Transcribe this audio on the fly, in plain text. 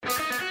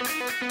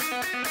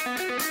We're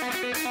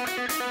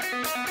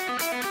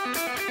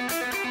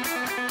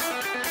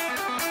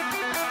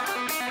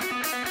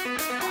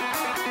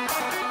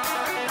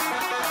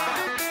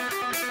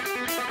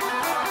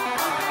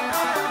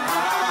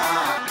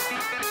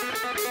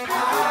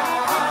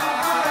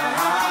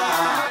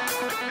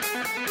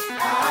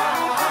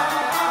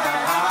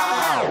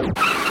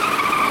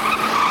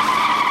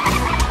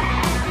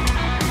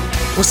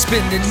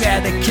spinning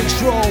out of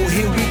control,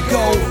 here we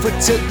go.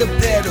 Foot to the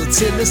pedal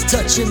till it's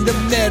touching the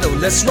metal.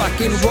 Let's rock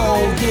and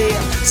roll, yeah.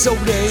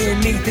 Soda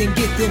and Ethan,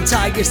 get them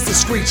tigers to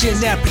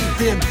screeching out, beat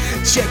them.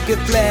 Checker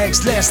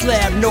flags, last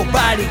lap,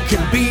 nobody can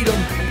beat them.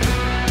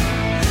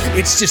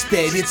 It's just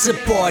that it's a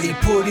party,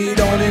 put it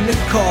on in a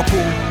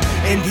carpool.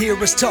 And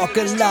hear us talk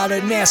a lot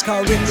of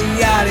NASCAR in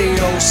the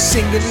audio.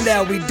 Sing it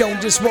loud, we don't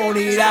just want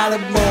it out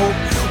of mode.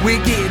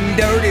 We're getting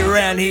dirty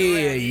around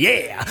here,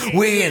 yeah.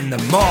 We're in the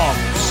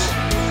marbles.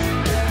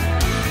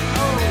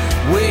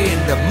 We're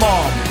in the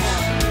marbles.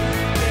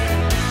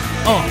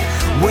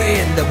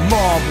 We're in the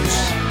marbles.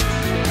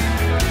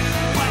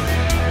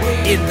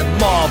 We're in the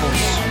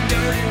marbles.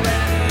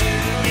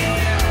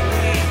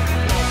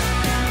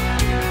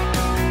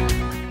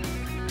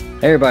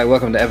 Hey everybody,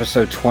 welcome to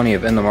episode 20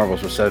 of In the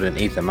Marbles with Soda and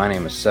Ethan. My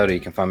name is Soda.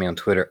 You can find me on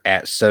Twitter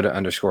at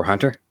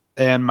Soda_Hunter.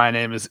 And my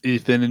name is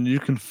Ethan, and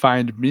you can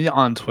find me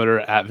on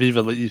Twitter at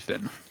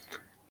VivaLaEthan.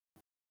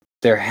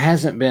 There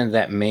hasn't been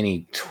that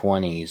many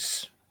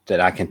 20s that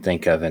I can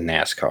think of in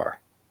NASCAR.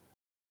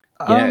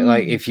 You know,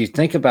 like if you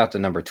think about the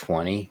number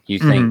 20, you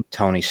think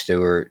Tony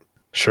Stewart.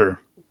 Sure.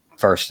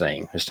 First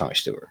thing is Tony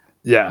Stewart.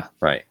 Yeah.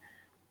 Right.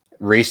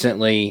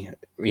 Recently,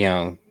 you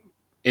know,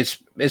 it's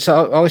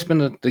always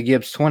been the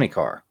Gibbs 20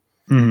 car.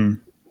 Mm-hmm.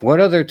 What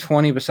other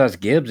 20 besides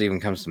Gibbs even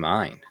comes to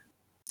mind?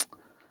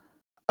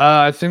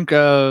 I think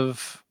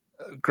of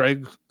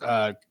Greg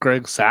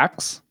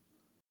Sachs.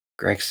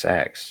 Greg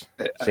Sachs.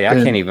 See, I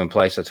can't even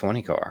place a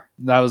 20 car.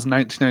 That was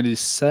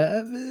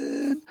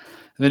 1997.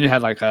 And then you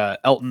had like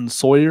Elton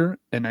Sawyer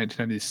in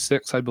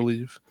 1996, I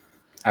believe.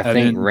 I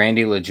think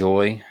Randy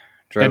LaJoy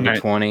drove a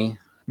 20.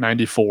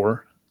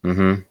 94.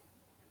 Mm-hmm.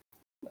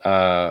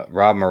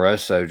 Rob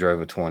Moroso drove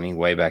a 20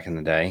 way back in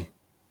the day.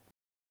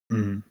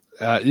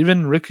 Mm-hmm.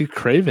 Even Ricky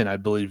Craven, I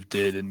believe,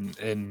 did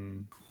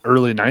in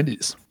early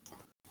 90s.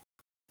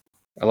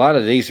 A lot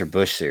of these are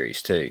Busch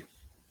Series, too.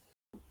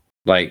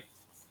 Like,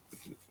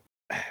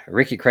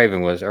 Ricky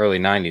Craven was early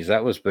 90s.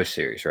 That was Busch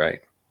Series, right?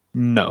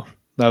 No,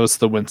 that was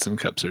the Winston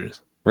Cup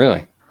Series.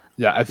 Really?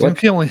 Yeah, I think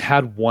he only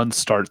had one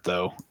start,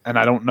 though, and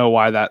I don't know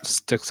why that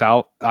sticks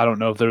out. I don't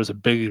know if there was a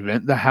big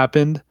event that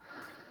happened.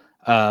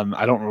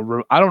 I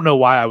don't know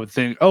why I would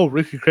think,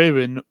 Ricky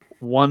Craven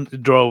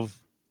drove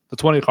the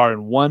 20 car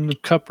in one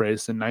cup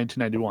race in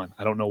 1991.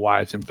 I don't know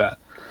why I think that.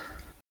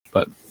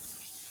 But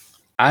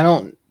I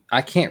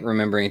can't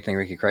remember anything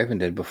Ricky Craven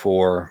did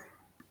before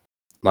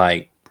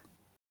like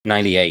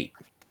 98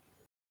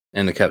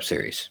 in the Cup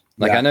Series.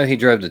 Like, yeah. I know he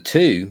drove the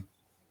 2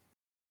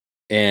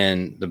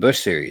 in the Busch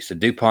Series, the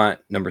DuPont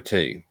number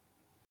 2.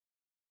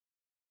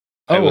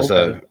 It was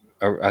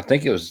I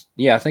think it was,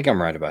 I think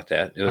I'm right about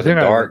that. It was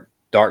a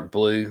dark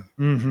blue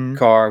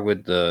car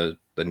with the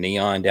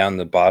neon down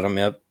the bottom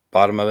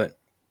of it.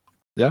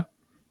 Yeah.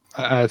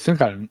 I think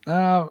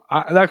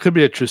that could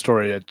be a true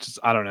story.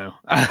 I don't know.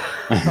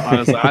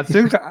 Honestly, I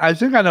think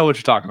I know what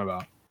you're talking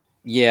about.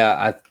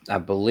 Yeah, I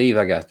believe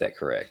I got that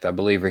correct. I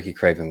believe Ricky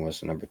Craven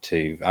was the number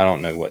 2. I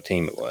don't know what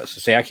team it was.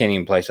 See, I can't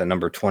even place a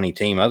number 20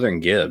 team other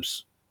than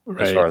Gibbs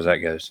as far as that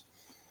goes.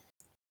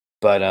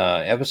 But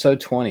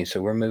episode 20,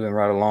 so we're moving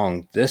right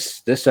along.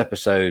 This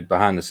episode,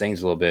 behind the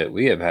scenes a little bit,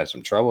 we have had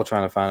some trouble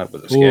trying to find out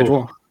with the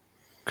schedule.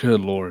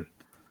 Good Lord.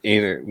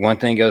 Either one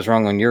thing goes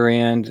wrong on your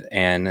end,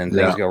 and then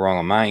things go wrong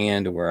on my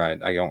end, where I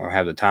don't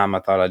have the time I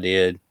thought I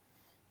did.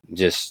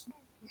 Just,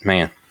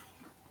 man.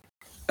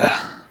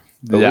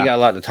 But we got a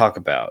lot to talk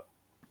about,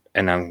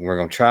 and we're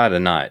going to try to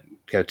not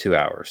go 2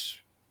 hours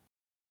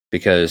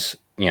because,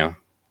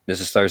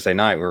 this is Thursday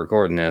night. We're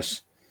recording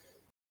this.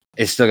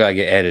 It's still got to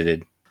get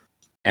edited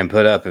and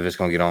put up if it's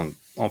going to get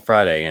on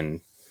Friday.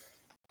 And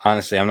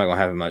honestly, I'm not going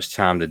to have much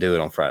time to do it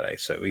on Friday,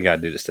 so we got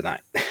to do this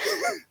tonight.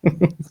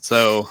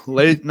 So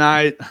late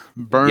night,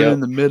 burning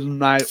the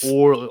midnight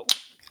oil,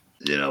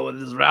 with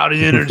this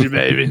rowdy energy,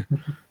 baby.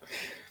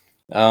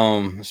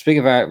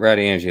 Speaking of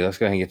rowdy energy, let's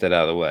go ahead and get that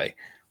out of the way.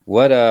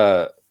 What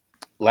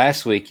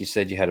last week you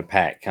said you had a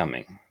pack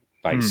coming,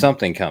 like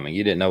something coming.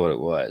 You didn't know what it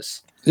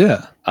was.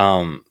 Yeah.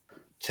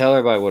 Tell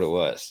everybody what it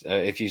was.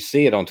 If you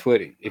see it on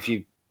Twitter, if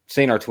you've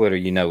seen our Twitter,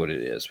 you know what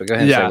it is. But go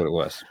ahead and say what it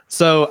was.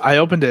 So I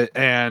opened it,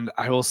 and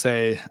I will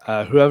say,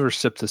 whoever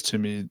shipped this to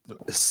me,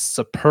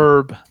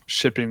 superb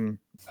shipping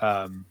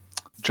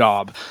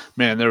job.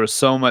 Man, there was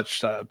so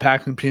much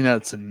packing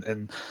peanuts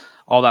and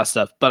all that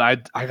stuff. But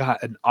I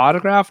got an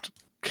autographed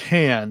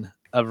can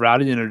of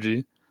Rowdy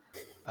Energy,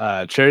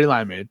 cherry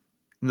limeade.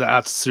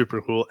 That's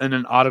super cool, and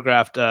an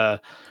autographed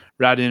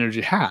Rowdy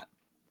Energy hat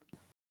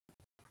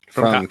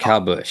from Kyle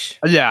Busch.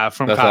 Yeah,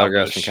 from both Kyle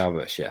autographs Busch. from Kyle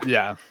Busch.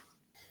 Yeah.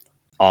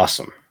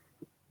 Awesome.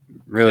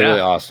 Really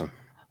awesome.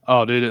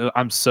 Oh, dude,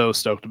 I'm so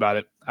stoked about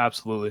it.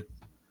 Absolutely.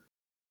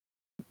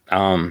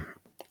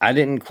 I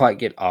didn't quite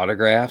get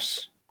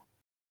autographs,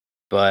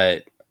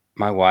 but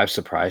my wife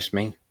surprised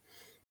me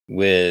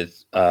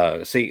with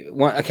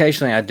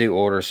occasionally I do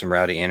order some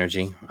Rowdy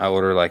Energy. I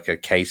order like a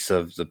case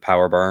of the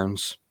Power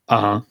Burns.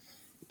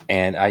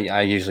 And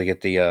I usually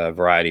get the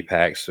variety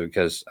packs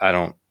because I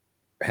don't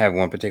have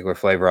one particular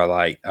flavor I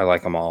like. I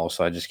like them all,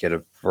 so I just get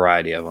a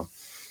variety of them.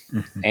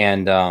 Mm-hmm.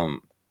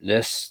 And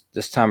this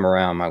time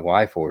around, my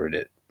wife ordered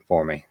it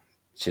for me.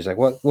 She's like,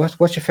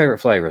 "What's your favorite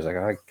flavor?" I was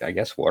like, I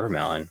guess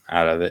watermelon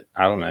out of it.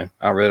 I don't know.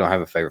 I really don't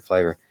have a favorite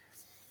flavor.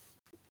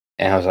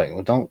 And I was like,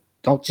 "Well,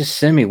 don't just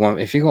send me one.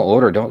 If you're gonna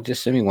order, don't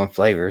just send me one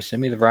flavor.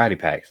 Send me the variety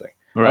packs." Like,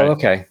 right. Oh,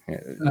 okay.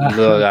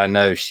 Little I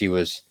know she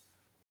was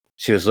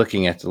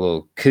looking at the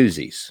little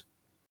koozies.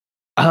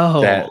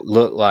 Oh, that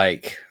look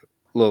like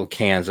little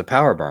cans of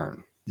Power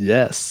Burn.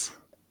 Yes.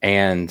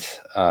 And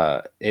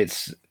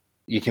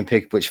you can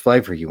pick which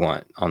flavor you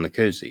want on the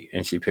koozie,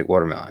 and she picked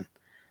watermelon.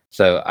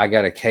 So I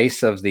got a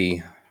case of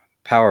the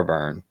Power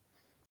Burn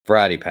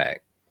variety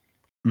pack,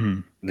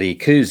 the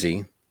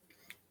koozie,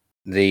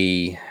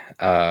 the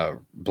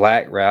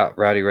black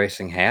Rowdy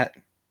Racing hat,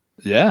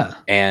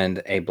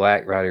 and a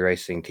black Rowdy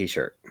Racing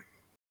t-shirt.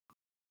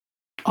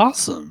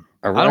 Awesome.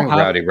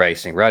 Rowdy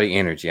Racing, Rowdy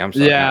Energy. I'm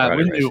sorry, yeah,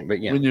 Rowdy Racing,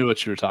 but yeah, we knew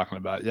what you were talking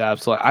about. Yeah,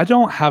 absolutely. I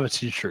don't have a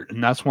t-shirt,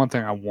 and that's one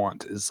thing I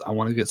want is I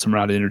want to get some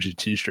Rowdy Energy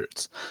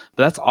t-shirts.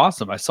 But that's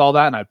awesome. I saw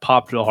that and I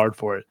popped real hard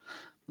for it.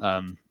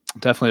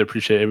 Definitely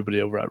appreciate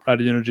everybody over at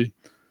Rowdy Energy.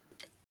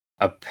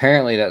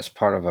 Apparently, that's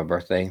part of a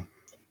birthday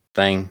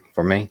thing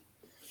for me.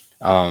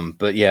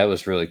 But yeah, it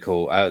was really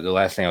cool. The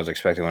last thing I was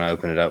expecting when I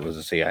opened it up was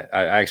to see.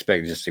 I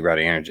expected just to see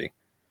Rowdy Energy.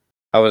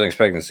 I wasn't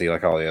expecting to see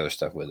like all the other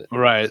stuff with it.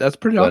 Right, that's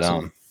pretty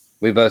awesome.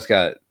 We both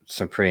got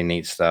some pretty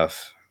neat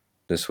stuff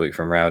this week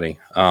from Rowdy.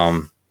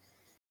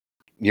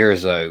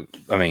 Yours, though,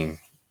 I mean,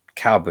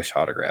 Kyle Busch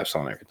autographs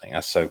on everything.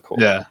 That's so cool.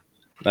 Yeah,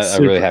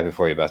 I'm really happy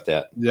for you about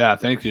that. Yeah,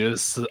 thank you.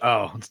 It's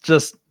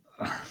just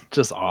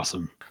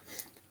awesome.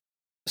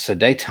 So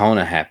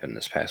Daytona happened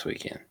this past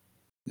weekend.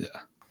 Yeah,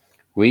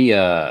 we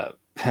got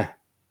a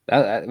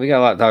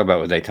lot to talk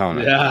about with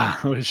Daytona.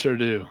 Yeah, we sure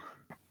do.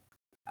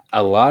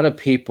 A lot of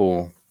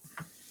people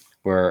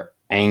were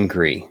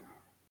angry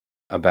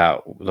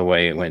about the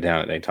way it went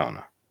down at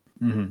Daytona.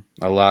 Mm-hmm.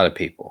 A lot of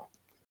people.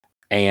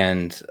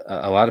 And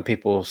a lot of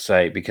people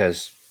say,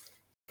 because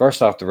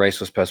first off, the race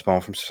was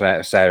postponed from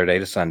Saturday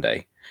to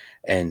Sunday.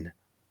 And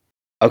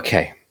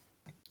okay,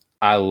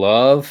 I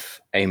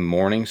love a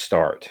morning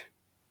start.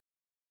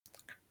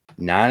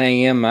 9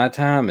 a.m. my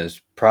time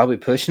is probably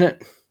pushing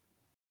it.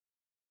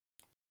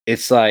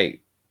 It's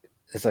like,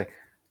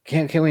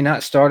 can we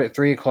not start at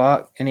 3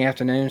 o'clock in the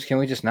afternoons? Can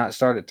we just not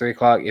start at 3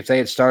 o'clock? If they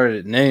had started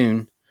at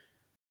noon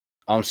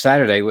on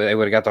Saturday, they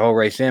would have got the whole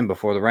race in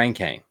before the rain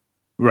came.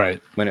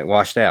 Right. When it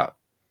washed out.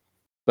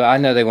 But I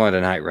know they wanted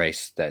a night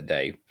race that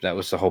day. That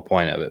was the whole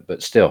point of it.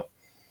 But still,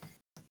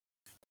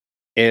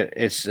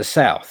 it's the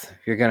South.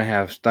 You're going to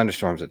have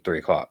thunderstorms at 3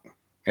 o'clock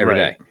every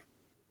day.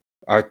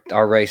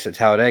 Our race at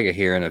Talladega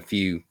here in a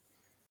few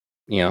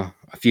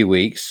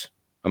weeks,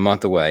 a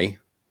month away,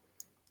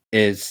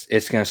 it's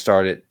going to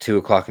start at 2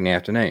 o'clock in the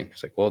afternoon.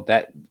 It's like, well,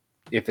 that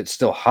if it's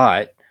still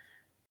hot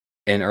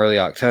in early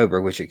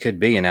October, which it could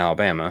be in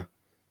Alabama,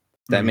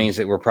 that means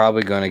that we're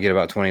probably going to get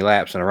about 20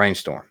 laps in a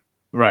rainstorm.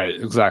 Right,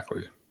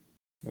 exactly.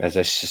 As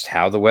that's just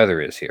how the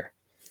weather is here.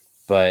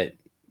 But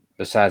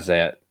besides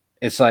that,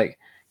 it's like,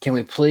 can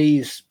we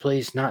please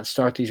not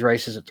start these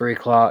races at 3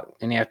 o'clock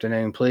in the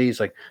afternoon,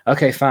 please? Like,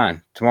 okay,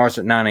 fine. Tomorrow's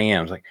at 9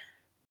 a.m. It's like,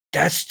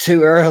 that's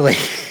too early.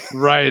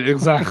 Right,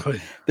 exactly.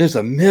 There's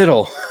a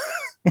middle.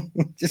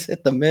 Just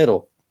hit the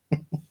middle.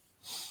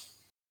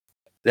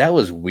 That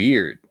was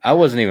weird. I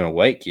wasn't even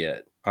awake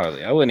yet,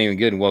 hardly. I wasn't even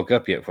good and woke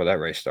up yet before that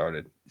race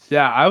started.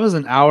 Yeah, I was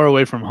an hour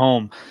away from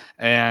home,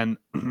 and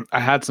I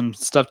had some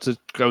stuff to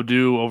go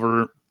do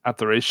over at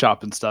the race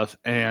shop and stuff.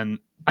 And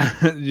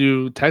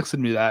you texted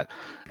me that.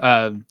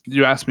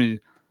 You asked me,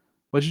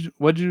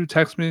 what'd you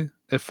text me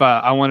if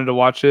I wanted to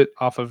watch it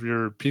off of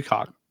your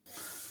Peacock?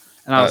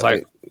 And I was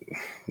like,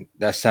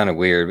 that sounded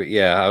weird, but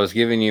yeah, I was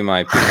giving you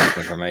my Peacock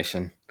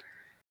information.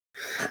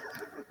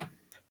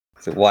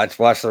 So watch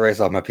the race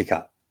off my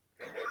Peacock.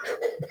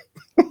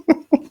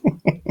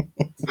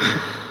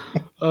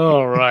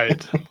 All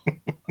right.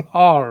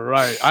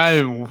 I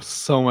am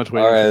so much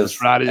waiting for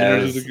this Rowdy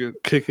Energy to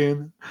kick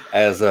in.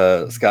 As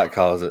Scott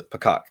calls it,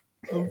 Peacock.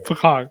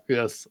 Peacock,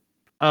 yes.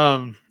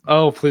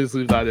 Oh, please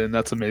leave that in.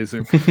 That's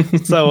amazing.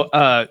 So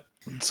I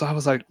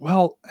was like,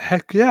 well,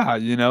 heck yeah.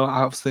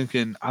 I was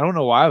thinking, I don't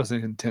know why I was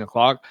thinking 10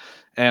 o'clock.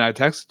 And I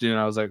texted you and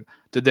I was like,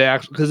 did they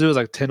actually, because it was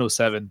like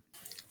 10:07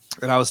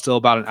 and I was still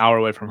about an hour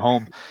away from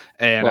home.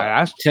 And I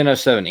asked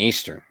 10:07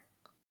 Eastern.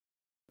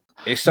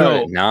 It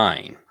started at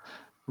 9.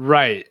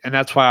 Right. And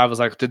that's why I was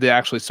like, did they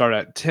actually start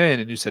at 10?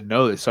 And you said,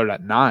 no, they started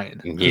at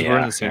 9. Because we're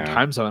in the same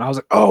time zone. I was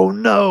like, oh,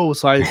 no.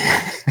 So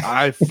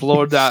I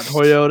floored that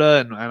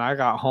Toyota and I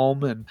got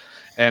home.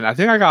 And I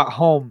think I got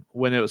home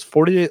when it was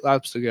 48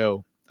 laps to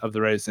go of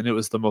the race. And it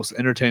was the most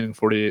entertaining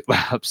 48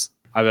 laps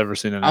I've ever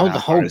seen in a the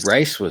whole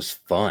race was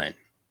fun.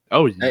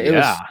 Oh,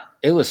 yeah.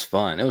 It was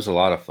fun. It was a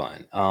lot of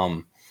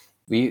fun.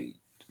 We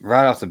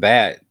right off the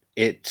bat,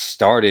 it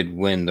started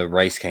when the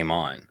race came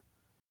on,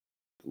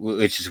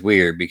 which is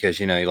weird because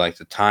like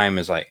the time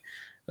is like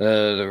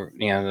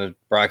the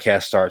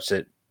broadcast starts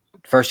at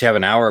first. You have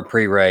an hour of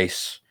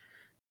pre-race,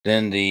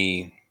 then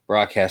the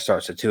broadcast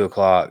starts at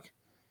 2:00,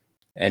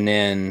 and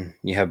then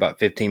you have about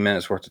 15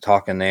 minutes worth of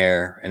talking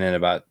there, and then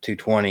about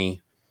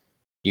 2:20,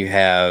 you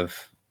have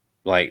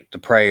like the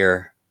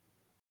prayer,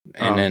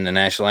 and then the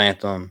national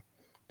anthem.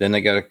 Then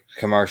they go to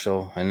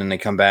commercial, and then they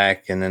come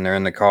back, and then they're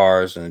in the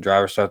cars, and the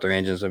drivers start their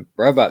engines. And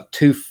right about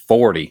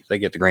 2:40, they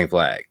get the green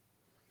flag.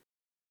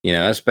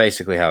 That's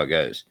basically how it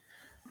goes.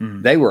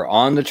 Mm-hmm. They were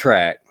on the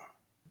track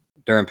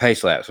during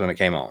pace laps when it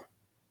came on.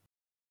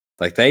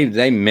 Like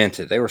they meant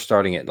it. They were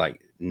starting at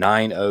like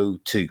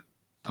 9:02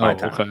 my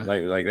time.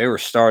 Okay. Like they were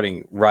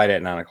starting right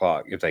at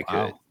 9:00 if they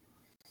could. Wow.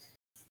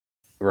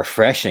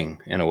 Refreshing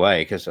in a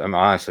way, because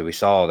honestly, we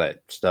saw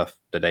that stuff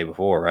the day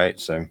before, right?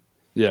 So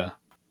yeah.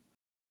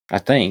 I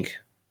think,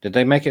 did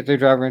they make it through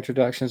driver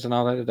introductions and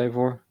all that the day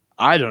before?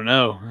 I don't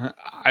know.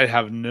 I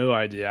have no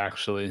idea,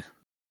 actually.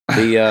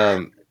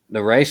 The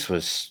race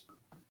was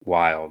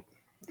wild.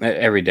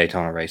 Every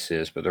Daytona race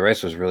is, but the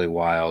race was really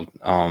wild.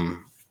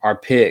 Our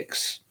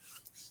picks,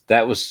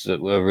 that was a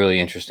really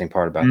interesting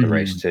part about the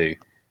race too.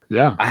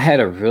 Yeah. I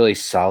had a really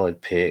solid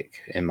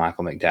pick in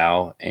Michael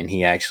McDowell, and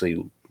he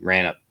actually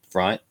ran up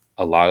front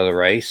a lot of the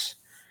race.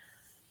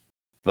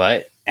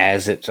 But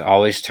as it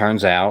always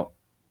turns out,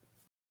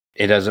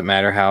 it doesn't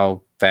matter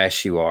how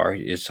fast you are.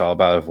 It's all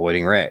about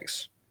avoiding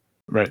wrecks,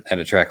 right? At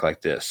a track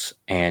like this.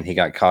 And he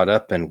got caught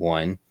up in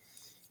one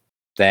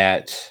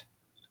that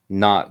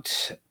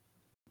knocked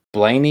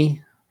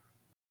Blaney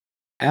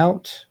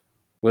out.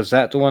 Was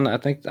that the one? I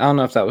don't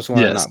know if that was the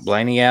one that knocked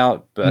Blaney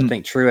out, but I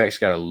think Truex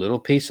got a little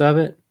piece of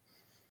it.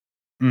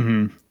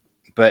 Mm-hmm.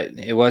 But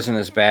it wasn't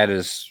as bad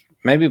as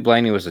maybe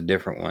Blaney was a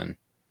different one.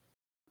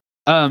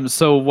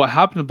 So what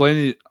happened to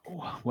Blaney?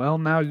 Well,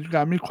 now you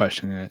got me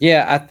questioning it.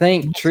 Yeah, I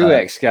think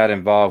Truex got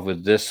involved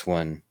with this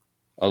one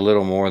a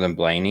little more than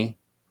Blaney.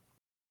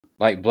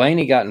 Like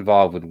Blaney got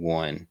involved with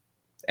one,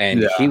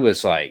 and he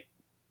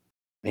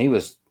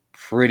was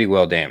pretty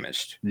well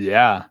damaged.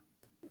 Yeah.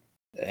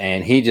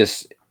 And he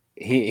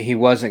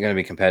wasn't going to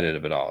be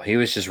competitive at all. He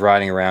was just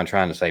riding around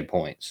trying to save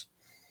points.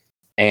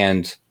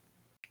 And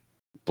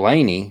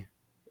Blaney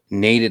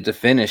needed to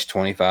finish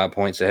 25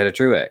 points ahead of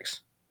Truex.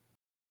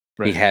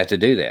 Right. He had to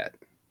do that.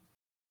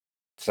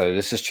 So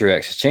this is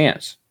Truex's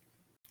chance.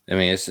 I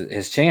mean, it's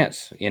his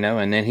chance,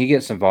 and then he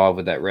gets involved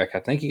with that wreck. I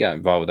think he got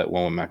involved with that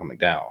one with Michael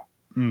McDowell.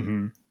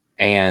 Mm-hmm.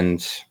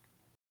 And,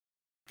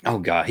 oh,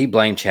 God, he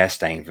blamed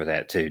Chastain for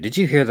that, too. Did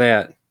you hear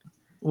that?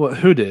 Well,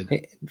 who did?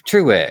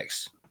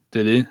 Truex.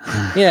 Did he?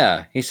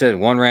 Yeah. He said,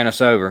 one ran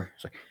us over.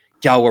 It's like,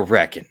 y'all were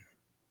wrecking.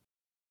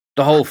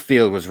 The whole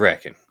field was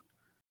wrecking.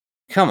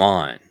 Come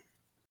on.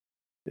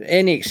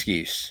 Any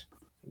excuse.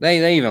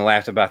 They even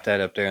laughed about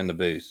that up there in the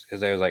booth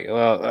because they was like,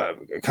 well,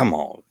 come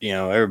on,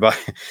 everybody.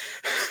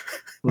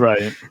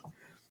 Right.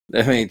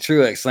 I mean,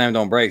 Truex slammed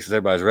on brakes as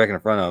everybody's wrecking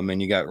in front of him,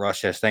 and you got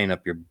Ross Chastain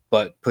up your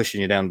butt pushing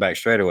you down the back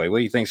straightaway. What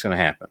do you think's going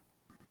to happen?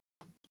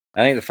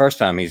 I think the first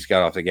time he's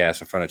got off the gas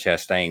in front of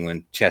Chastain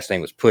when Chastain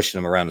was pushing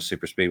him around the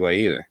super speedway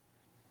either.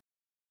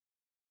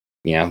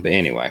 But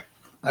anyway.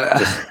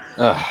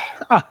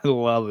 I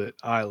love it.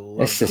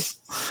 It's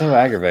just so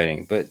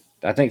aggravating, but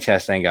I think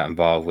Chastain got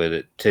involved with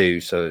it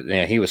too. So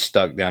he was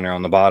stuck down there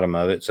on the bottom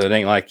of it. So it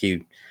ain't like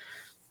he,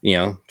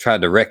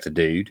 tried to wreck the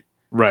dude.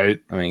 Right.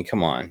 I mean,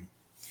 come on.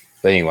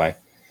 But anyway,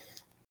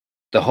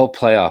 the whole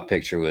playoff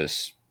picture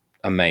was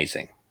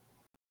amazing.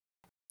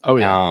 Oh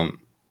yeah.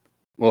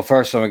 Well,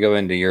 first I'm gonna go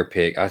into your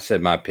pick. I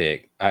said my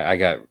pick. I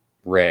got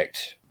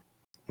wrecked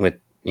with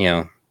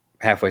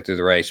halfway through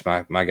the race.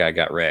 My guy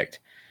got wrecked.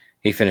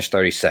 He finished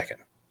 32nd.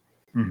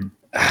 Mm-hmm.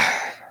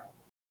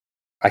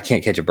 I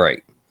can't catch a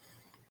break.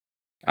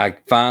 I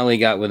finally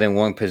got within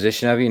one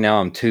position of you.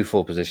 Now I'm 2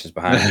 full positions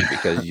behind you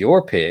because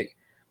your pick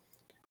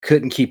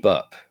couldn't keep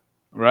up.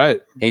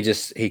 Right.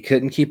 He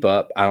couldn't keep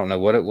up. I don't know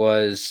what it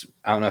was.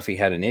 I don't know if he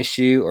had an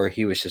issue or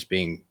he was just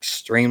being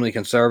extremely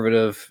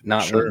conservative,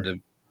 not wanting to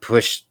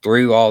push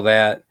through all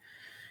that.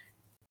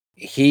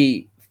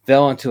 He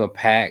fell into a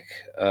pack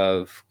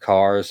of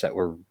cars that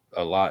were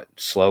a lot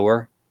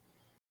slower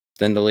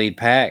than the lead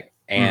pack.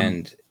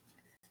 And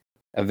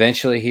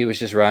eventually he was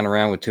just riding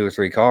around with 2 or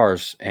 3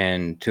 cars,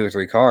 and 2 or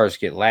 3 cars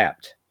get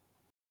lapped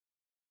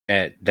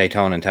at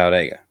Daytona and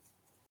Talladega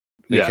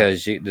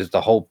because there's the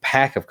whole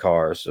pack of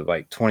cars of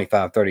like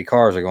 25, 30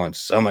 cars are going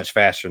so much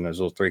faster than those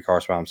little 3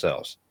 cars by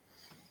themselves.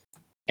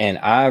 And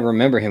I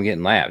remember him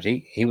getting lapped.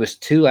 He was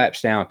 2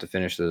 laps down at the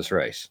finish of this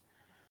race,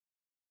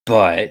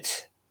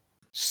 but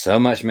so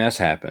much mess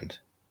happened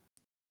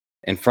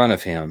in front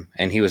of him,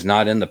 and he was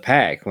not in the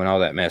pack when all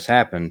that mess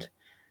happened.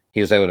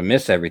 He was able to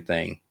miss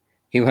everything.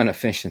 He wound up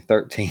finishing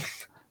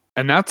 13th.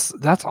 And that's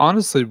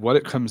honestly what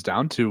it comes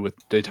down to with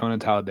Daytona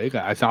and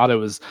Talladega. I thought it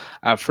was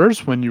at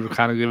first when you were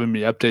kind of giving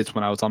me updates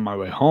when I was on my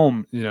way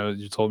home,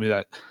 you told me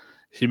that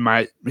he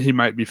might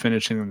be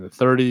finishing in the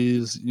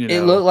 30s.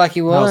 It looked like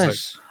he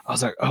was. I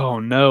was like, oh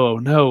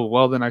no.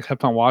 Well, then I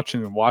kept on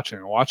watching,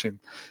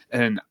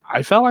 and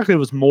I felt like it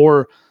was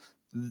more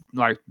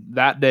like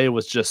that day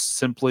was just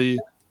simply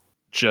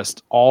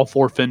just all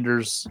 4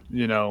 fenders.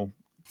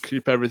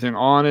 Keep everything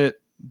on it.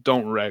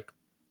 Don't wreck.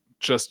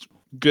 Just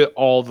get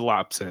all the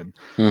laps in.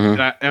 Mm-hmm.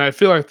 And I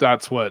feel like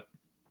that's what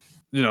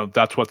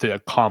they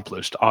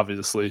accomplished.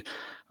 Obviously,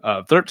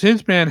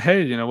 13th man.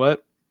 Hey, you know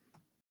what?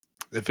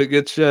 If it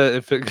gets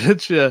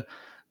you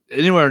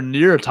anywhere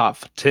near a top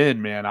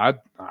 10, man,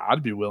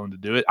 I'd be willing to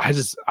do it. I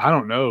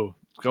don't know.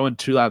 Going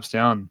 2 laps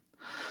down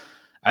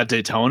at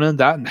Daytona,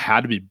 that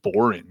had to be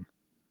boring.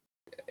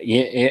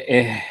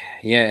 Yeah,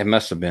 it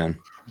must have been.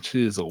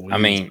 Jeez Louise. I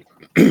mean,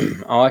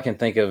 all I can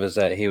think of is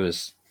that he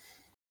was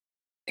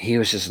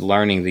just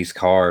learning these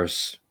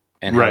cars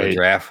and how the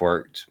draft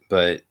worked,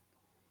 but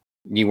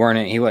he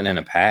wasn't in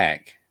a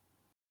pack.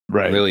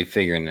 Right. Really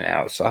figuring it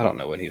out. So I don't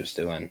know what he was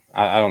doing.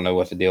 I don't know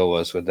what the deal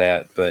was with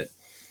that, but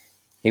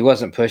he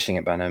wasn't pushing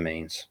it by no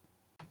means.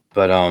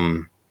 But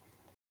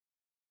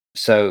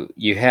so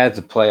you had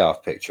the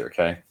playoff picture,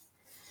 okay?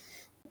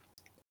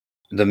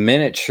 The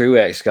minute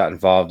Truex got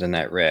involved in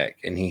that wreck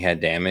and he had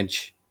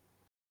damage,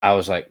 I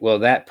was like, well,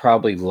 that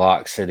probably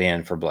locks it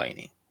in for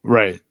Blaney.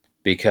 Right.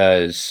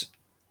 Because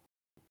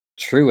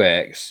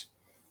Truex,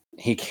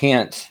 he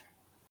can't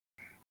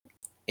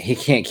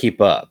keep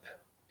up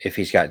if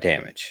he's got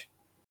damage,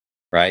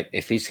 right?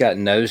 If he's got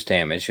nose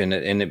damage, and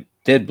it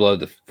did blow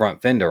the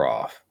front fender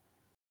off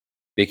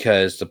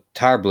because the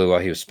tire blew while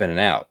he was spinning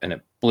out, and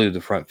it blew the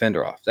front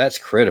fender off. That's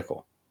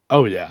critical.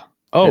 Oh, yeah.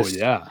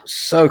 Yeah.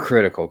 So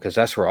critical because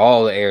that's where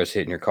all the air is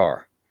hitting your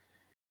car.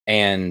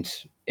 And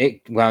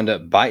it wound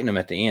up biting him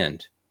at the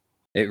end.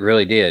 It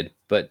really did.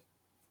 But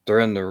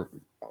during the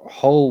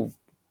whole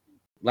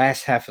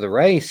last half of the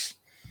race,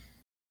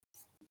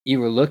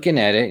 you were looking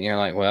at it and you're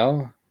like,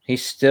 well,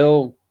 he's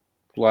still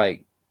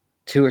like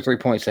 2 or 3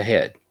 points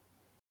ahead.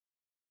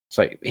 It's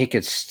like he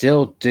could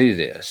still do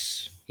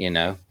this,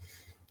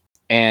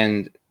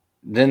 And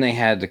then they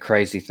had the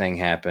crazy thing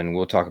happen.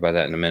 We'll talk about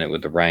that in a minute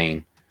with the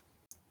rain.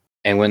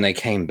 And when they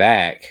came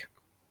back,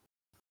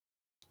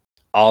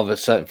 all of a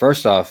sudden,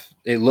 first off,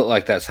 it looked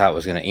like that's how it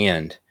was going to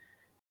end.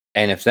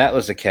 And if that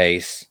was the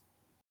case,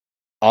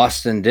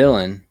 Austin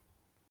Dillon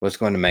was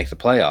going to make the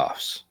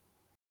playoffs.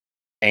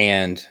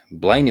 And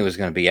Blaney was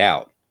going to be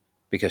out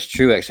because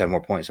Truex had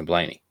more points than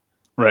Blaney.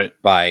 Right.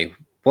 By,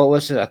 what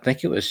was it? I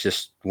think it was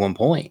just 1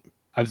 point.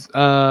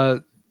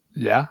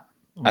 Yeah.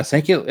 I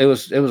think it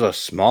was a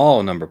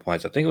small number of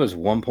points. I think it was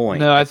 1 point.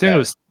 No, I think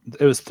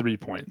it was 3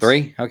 points.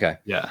 3? Okay.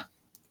 Yeah.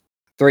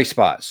 3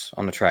 spots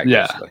on the track,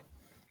 basically.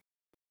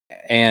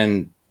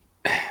 And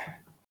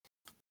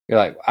you're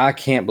like, I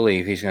can't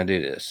believe he's going to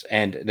do this.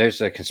 And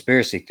there's a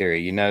conspiracy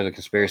theory. You know the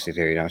conspiracy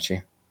theory, don't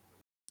you?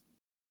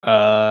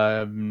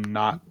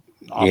 Not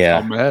off the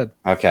top of my head.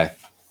 Okay.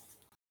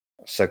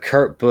 So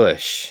Kurt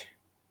Busch,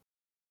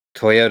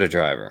 Toyota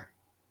driver,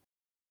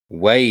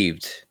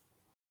 waived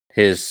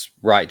his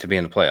right to be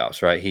in the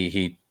playoffs, right?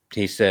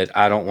 He said,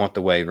 I don't want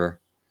the waiver.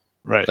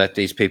 Right. Let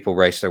these people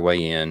race their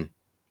way in.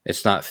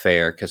 It's not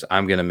fair because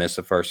I'm going to miss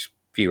the first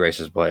few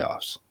races of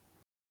playoffs.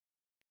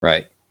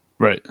 Right.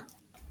 Right.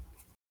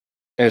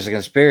 There's a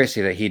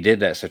conspiracy that he did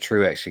that so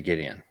Truex could get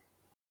in.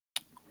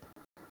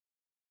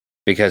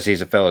 Because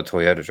he's a fellow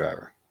Toyota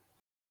driver.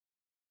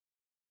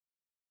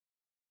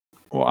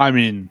 Well, I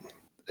mean,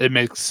 it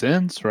makes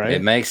sense, right?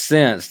 It makes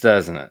sense,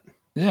 doesn't it?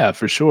 Yeah,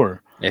 for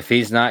sure. If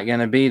he's not going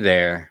to be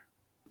there,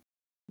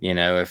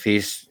 if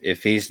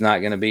he's not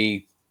going to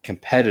be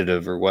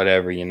competitive or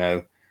whatever,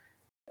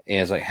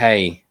 it's like,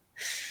 hey,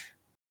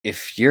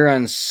 if you're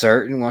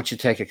uncertain, why don't you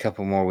take a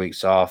couple more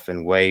weeks off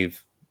and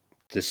waive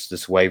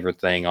this waiver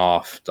thing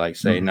off? Like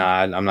say,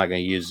 nah, I'm not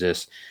going to use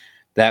this.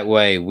 That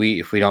way,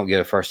 if we don't get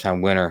a first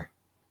time winner,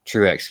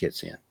 Truex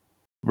gets in.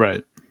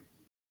 Right.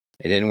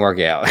 It didn't work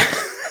out.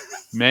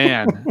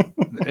 Man,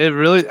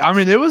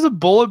 it was a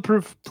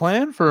bulletproof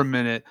plan for a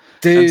minute.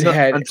 Dude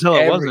until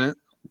it wasn't.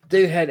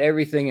 Dude had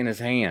everything in his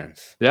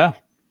hands. Yeah.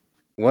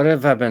 What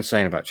have I been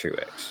saying about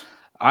Truex?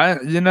 I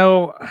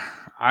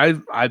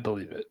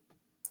believe it.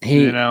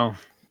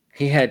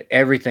 He had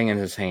everything in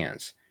his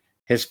hands.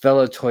 His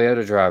fellow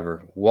Toyota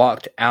driver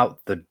walked out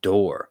the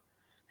door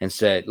and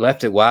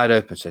left it wide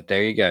open, said,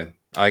 there you go.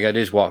 All you got to do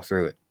is walk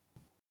through it.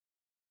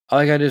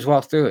 All you got to do is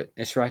walk through it.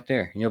 It's right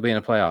there. And you'll be in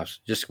the playoffs.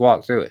 Just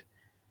walk through it.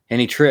 And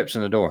he trips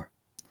in the door.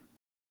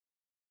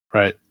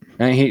 Right.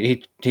 And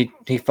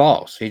he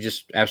falls. He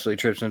just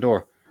absolutely trips in the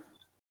door.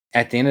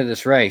 At the end of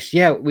this race,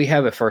 we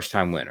have a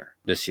first-time winner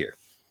this year.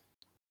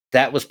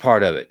 That was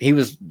part of it.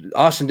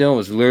 Austin Dillon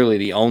was literally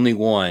the only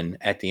one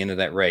at the end of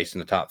that race in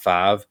the top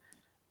 5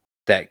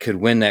 that could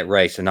win that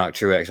race and knock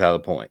Truex out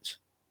of the points.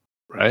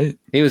 Right.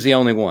 He was the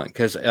only one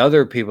because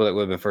other people that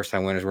would have been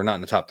first-time winners were not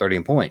in the top 30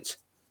 in points.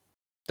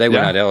 They were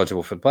not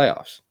eligible for the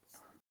playoffs.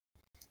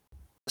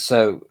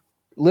 So,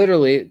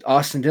 literally,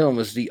 Austin Dillon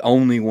was the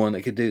only one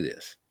that could do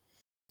this.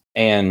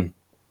 And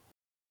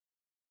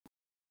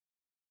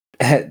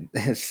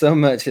so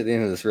much at the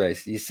end of this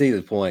race. You see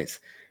the points.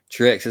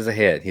 Truex is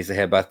ahead. He's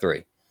ahead by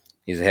 3.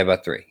 He's ahead by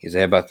 3. He's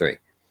ahead by 3.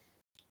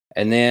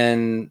 And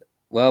then,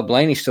 well,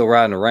 Blaney's still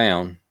riding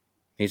around.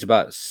 He's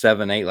about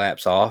 7-8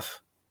 laps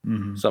off,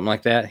 something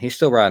like that. He's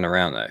still riding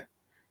around, though.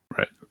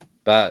 Right.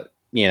 But,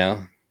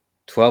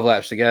 12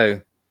 laps to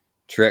go.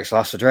 Truex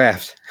lost the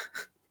draft.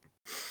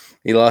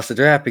 He lost the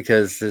draft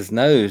because his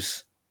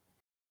nose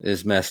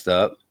is messed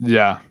up.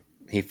 Yeah.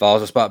 He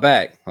falls a spot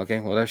back. Okay,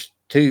 well, there's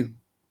two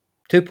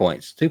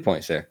points. 2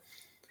 points there.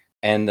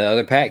 And the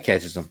other pack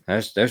catches him.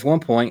 There's 1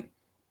 point.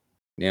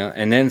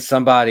 And then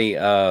somebody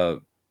either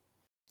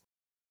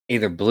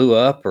blew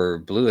up or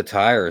blew a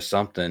tire or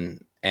something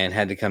and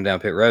had to come down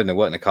pit road, and there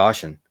wasn't a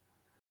caution.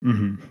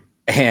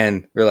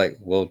 And we're like,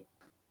 well,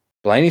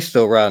 Blaney's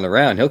still riding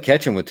around. He'll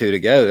catch him with 2 to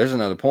go. There's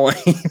another point.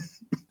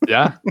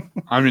 Yeah.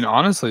 I mean,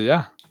 honestly,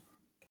 yeah.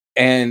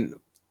 And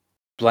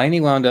Blaney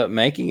wound up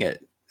making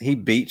it. He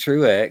beat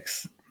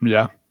Truex.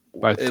 Yeah.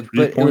 By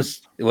 3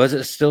 points. Was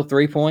it still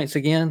 3 points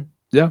again?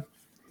 Yeah.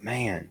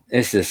 Man,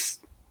 it's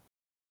just.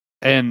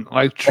 And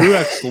like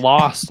Truex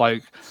lost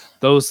like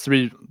those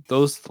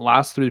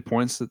last 3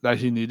 points that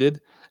he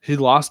needed. He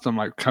lost them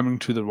like coming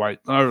to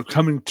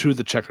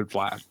the checkered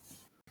flag.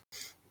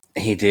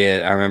 He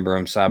did. I remember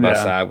him side by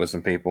side with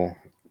some people.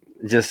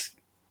 Just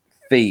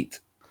feet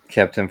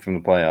kept him from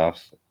the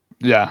playoffs.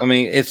 Yeah. I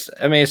mean, it's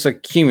an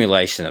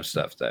accumulation of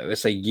stuff though.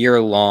 It's a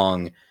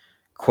year-long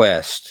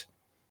quest,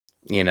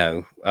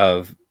 and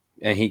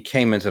he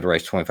came into the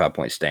race 25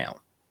 points down.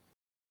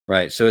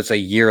 Right. So it's a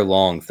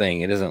year-long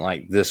thing. It isn't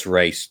like this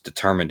race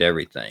determined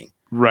everything.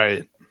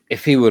 Right.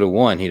 If he would have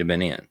won, he'd have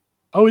been in.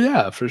 Oh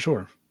yeah, for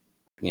sure.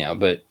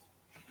 But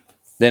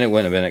then it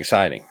wouldn't have been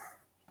exciting.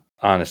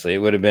 Honestly, it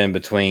would have been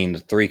between the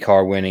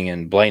 3-car winning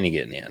and Blaney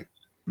getting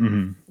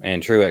in.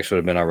 And Truex would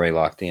have been already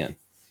locked in.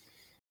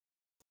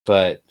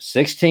 But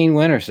 16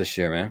 winners this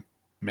year, man.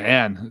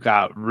 Man,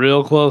 got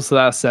real close to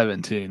that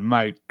 17.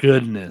 My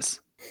goodness.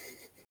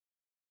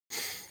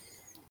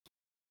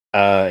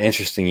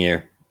 Interesting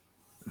year.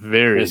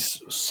 Very.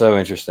 It's so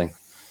interesting.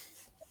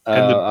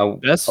 And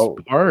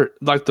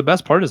the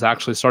best part is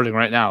actually starting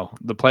right now.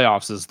 The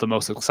playoffs is the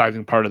most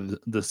exciting part of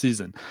the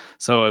season.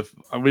 So if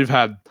we've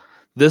had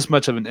this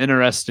much of an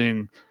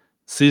interesting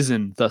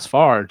season thus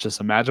far, just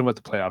imagine what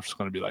the playoffs is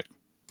going to be like.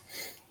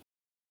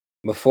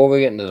 Before we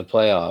get into the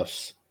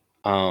playoffs,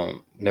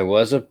 there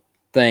was a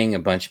thing a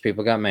bunch of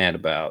people got mad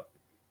about.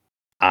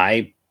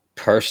 I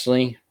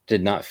personally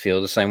did not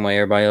feel the same way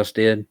everybody else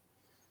did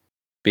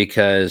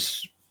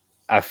because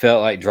I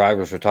felt like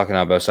drivers were talking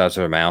out both sides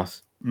of their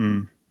mouth.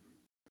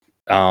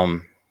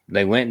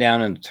 They went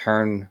down in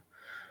turn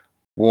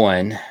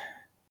 1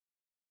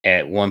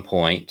 at one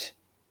point.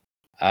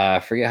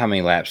 I forget how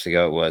many laps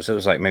ago it was. It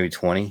was like maybe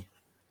 20.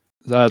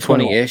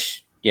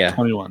 20-ish. Yeah.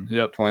 21.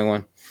 Yep.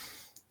 21.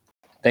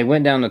 They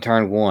went down to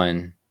turn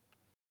 1,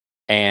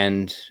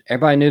 and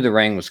everybody knew the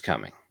rain was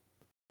coming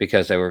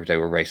because they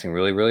were racing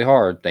really, really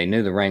hard. They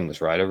knew the rain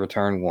was right over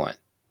turn 1.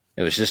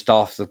 It was just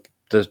off the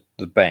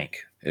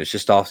bank. It was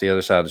just off the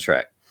other side of the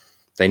track.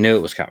 They knew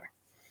it was coming.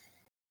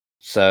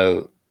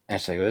 So I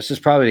say, well, this is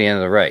probably the end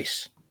of the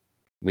race.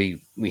 We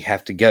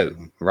have to go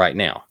right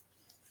now.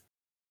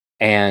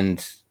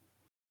 And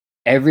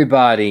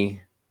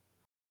everybody,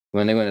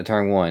 when they went to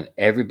turn 1,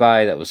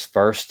 everybody that was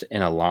first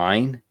in a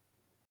line,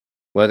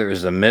 whether it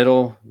was the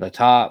middle, the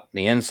top,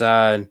 the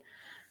inside,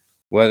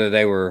 whether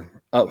they were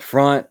up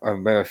front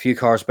or a few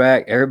cars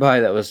back,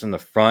 everybody that was in the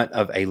front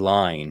of a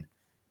line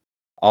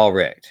all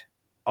wrecked.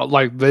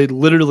 Like they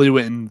literally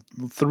went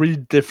in 3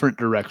 different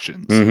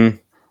directions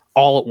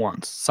all at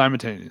once,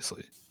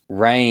 simultaneously.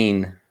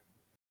 Rain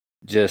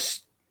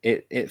just,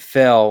 it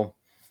fell,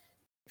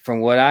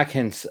 from what I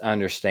can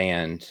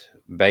understand,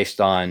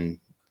 based on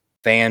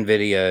fan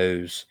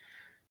videos,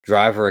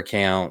 driver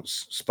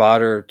accounts,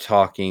 spotter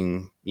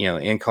talking,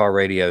 in-car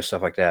radio,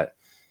 stuff like that.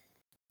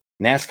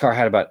 NASCAR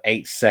had about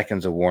 8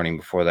 seconds of warning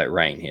before that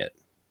rain hit.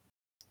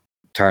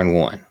 Turn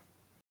 1.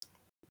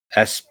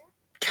 That's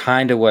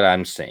kind of what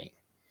I'm seeing.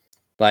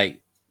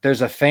 Like,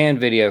 there's a fan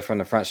video from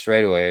the front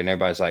straightaway, and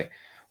everybody's like,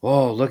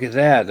 whoa, look at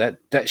that.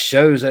 That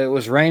shows that it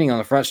was raining on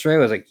the front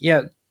straightaway. I was like,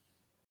 yeah,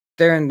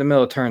 they're in the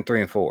middle of turn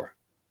 3 and 4.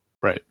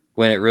 Right.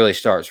 When it really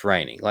starts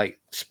raining. Like,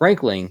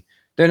 sprinkling,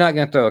 they're not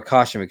going to throw a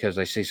caution because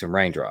they see some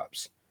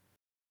raindrops.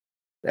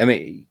 I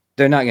mean,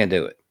 they're not going to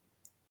do it.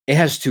 It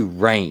has to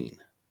rain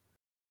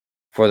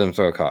for them to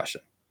throw a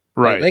caution.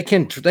 Right. Like,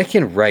 they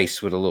can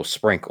race with a little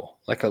sprinkle,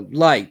 like a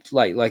light,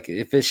 like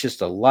if it's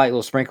just a light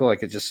little sprinkle,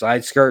 like it just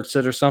side skirts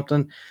it or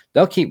something,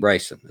 they'll keep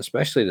racing.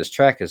 Especially this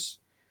track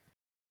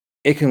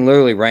it can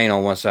literally rain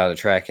on one side of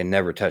the track and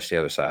never touch the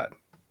other side.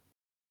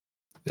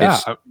 Yeah.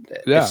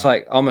 It's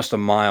like almost a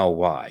mile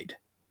wide.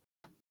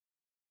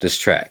 This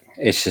track.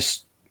 It's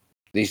just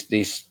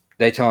these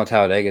Daytona,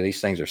 Talladega,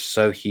 these things are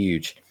so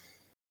huge.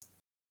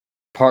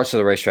 Parts of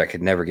the racetrack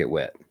could never get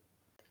wet.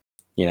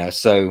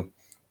 So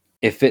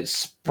if it's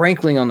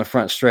sprinkling on the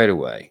front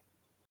straightaway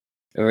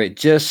or it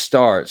just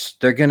starts,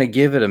 they're going to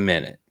give it a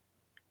minute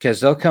because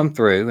they'll come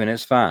through and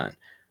it's fine.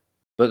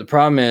 But the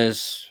problem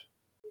is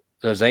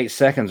those 8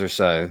 seconds or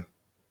so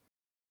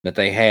that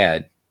they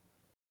had,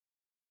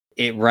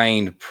 it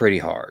rained pretty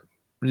hard.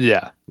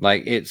 Yeah.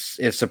 Like it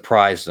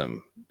surprised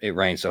them. It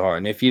rained so hard.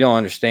 And if you don't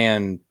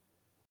understand,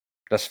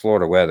 that's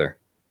Florida weather.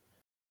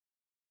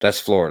 That's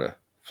Florida.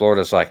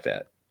 Florida's like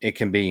that. It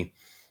can be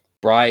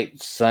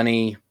bright,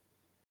 sunny,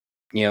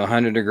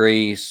 100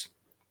 degrees.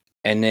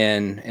 And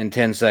then in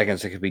 10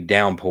 seconds, it could be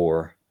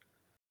downpour,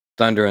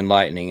 thunder and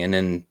lightning. And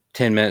then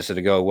 10 minutes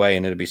it'll go away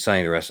and it'll be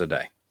sunny the rest of the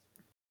day.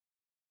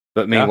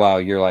 But meanwhile,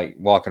 you're like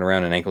walking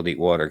around in ankle deep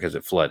water because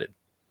it flooded.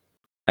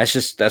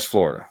 That's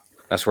Florida.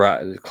 That's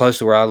close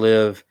to where I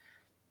live.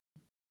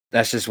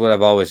 That's just what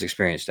I've always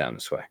experienced down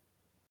this way.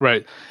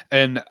 Right.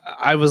 And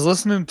I was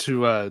listening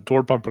to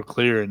Door Bumper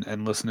Clear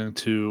and listening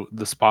to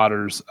the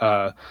spotters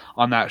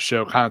on that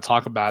show kind of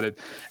talk about it.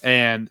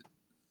 And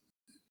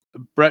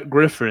Brett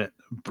Griffin,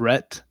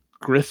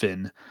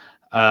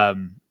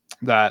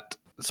 that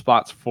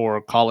spots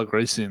for Colic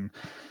Racing,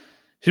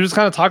 he was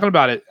kind of talking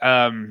about it.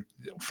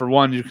 For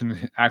one, you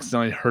can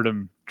accidentally heard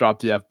him drop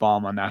the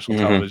F-bomb on national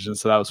television,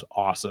 so that was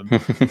awesome.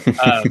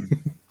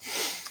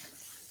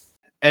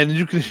 And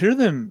you can hear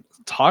them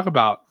talk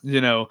about,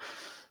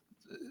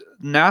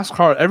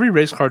 NASCAR. Every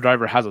race car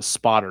driver has a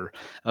spotter.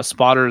 A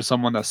spotter is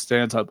someone that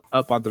stands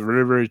up on the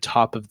very, very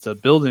top of the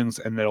buildings,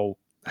 and they'll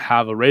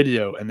have a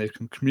radio, and they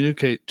can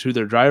communicate to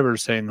their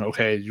drivers saying,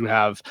 okay, you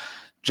have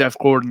Jeff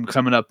Gordon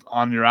coming up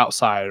on your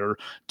outside or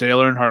Dale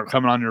Earnhardt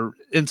coming on your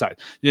inside,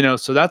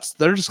 so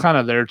they're just kind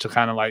of there to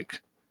kind of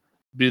like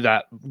be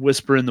that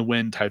whisper in the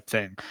wind type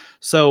thing.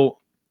 So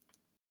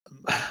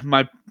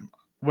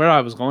where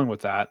I was going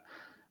with that,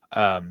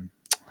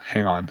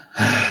 hang on.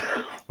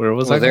 Where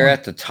was I they're going?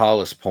 at the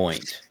tallest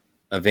point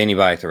of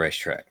anybody at the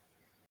racetrack.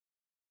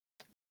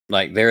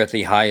 Like they're at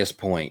the highest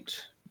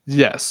point.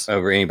 Yes.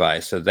 Over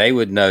anybody. So they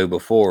would know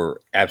before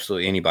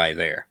absolutely anybody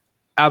there.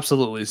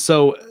 Absolutely.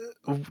 So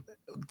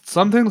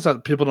some things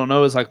that people don't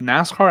know is like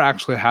NASCAR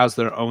actually has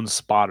their own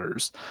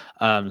spotters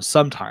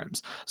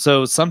sometimes.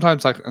 So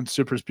sometimes like on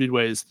super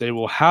speedways, they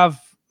will have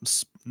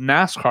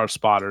NASCAR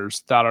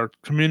spotters that are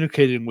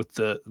communicating with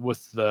the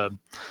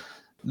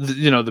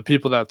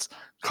people that's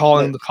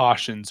calling the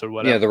cautions or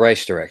whatever. Yeah, the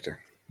race director.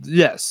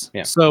 Yes.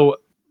 Yeah. So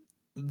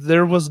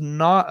there was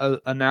not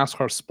a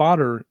NASCAR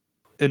spotter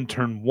in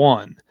turn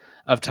 1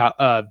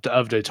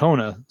 of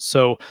Daytona.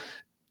 So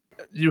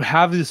you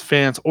have these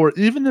fans, or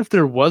even if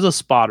there was a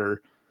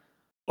spotter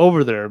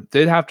over there,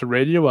 they'd have to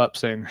radio up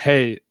saying,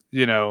 hey,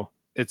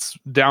 it's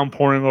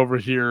downpouring over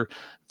here.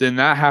 Then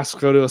that has to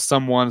go to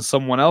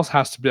someone else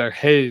has to be like,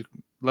 hey,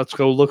 let's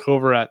go look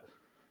over at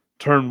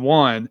turn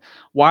 1,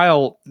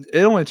 while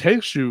it only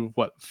takes you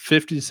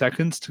 50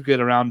 seconds to get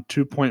around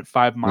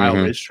 2.5 mile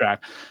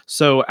racetrack.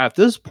 So at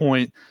this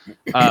point,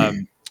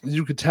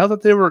 you could tell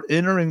that they were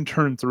entering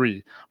turn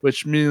 3,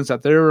 which means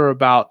that they were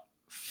about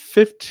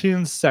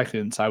 15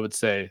 seconds, I would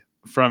say,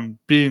 from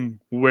being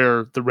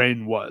where the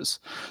rain was.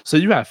 So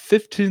you have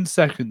 15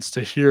 seconds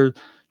to hear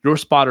your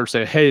spotter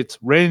say, hey, it's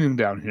raining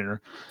down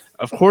here.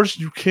 Of course,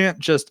 you can't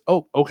just,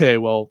 oh, okay,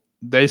 well,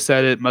 they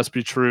said it must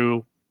be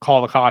true,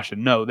 call the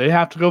caution. No, they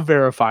have to go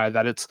verify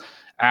that it's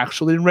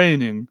actually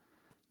raining,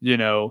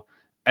 and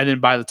then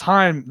by the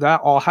time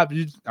that all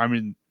happens,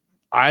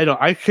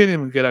 I can't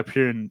even get up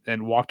here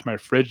and walk to my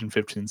fridge in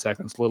 15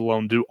 seconds, let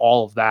alone do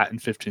all of that in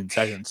 15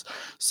 seconds.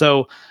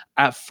 So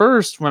at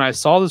first, when I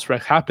saw this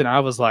wreck happen, I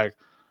was like,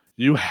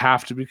 you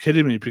have to be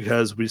kidding me,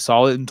 because we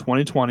saw it in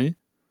 2020.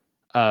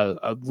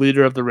 A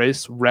leader of the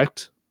race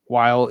wrecked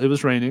while it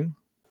was raining.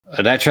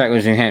 That track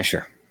was New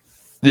Hampshire.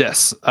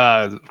 Yes.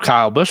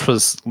 Kyle Busch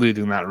was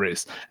leading that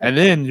race. And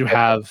then you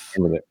have...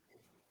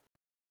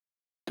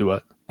 Do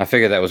what? I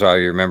figured that was why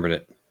you remembered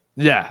it.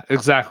 Yeah,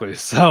 exactly.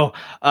 So,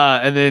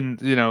 and then,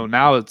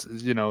 now it's,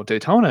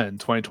 Daytona in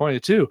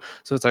 2022.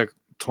 So it's like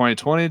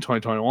 2020,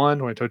 2021,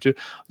 2022.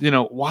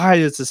 Why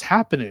is this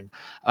happening?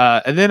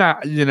 And then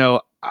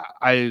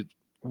I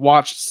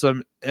watched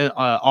some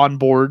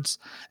onboards,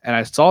 and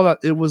I saw that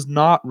it was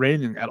not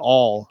raining at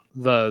all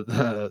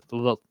the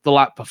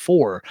lap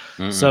before.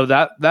 Mm-hmm. So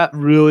that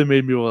really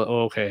made me,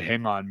 okay,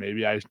 hang on,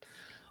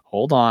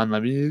 hold on,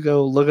 let me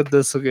go look at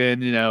this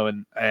again,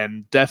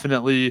 and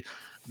definitely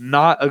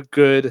not a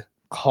good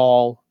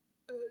call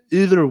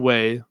either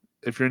way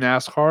if you're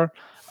NASCAR,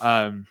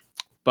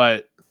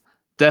 but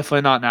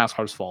definitely not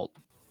NASCAR's fault.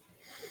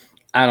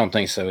 I don't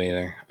think so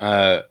either.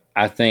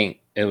 I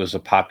think it was a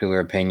popular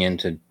opinion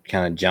to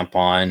kind of jump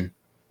on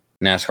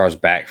NASCAR's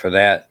back for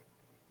that.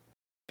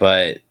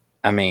 But,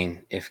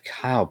 if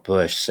Kyle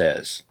Busch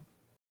says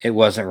it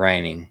wasn't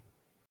raining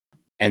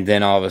and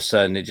then all of a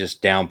sudden it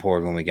just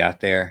downpoured when we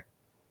got there,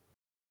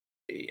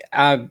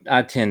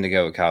 I tend to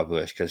go with Kyle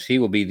Busch because he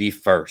will be the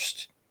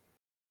first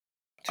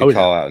to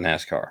call out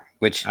NASCAR,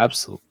 which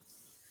absolutely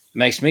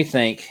makes me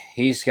think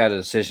he's got a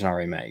decision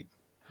already made.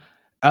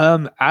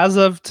 As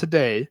of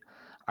today,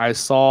 I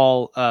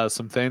saw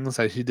some things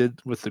that he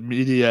did with the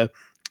media.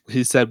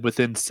 He said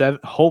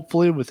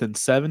hopefully within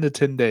 7 to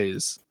 10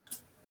 days,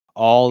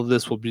 all of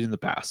this will be in the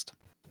past.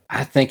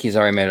 I think he's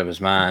already made up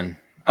his mind.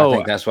 I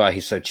think that's why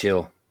he's so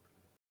chill.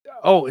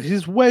 Oh,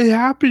 he's way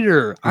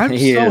happier. I'm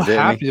He so is, isn't he?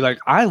 happy. Like,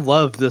 I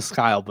love this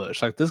Kyle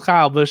Busch. Like, this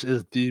Kyle Busch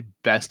is the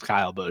best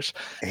Kyle Busch.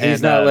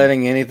 He's not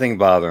letting anything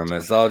bother him.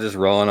 It's all just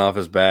rolling off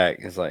his back.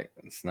 It's like,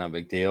 it's not a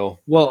big deal.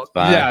 Well,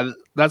 yeah,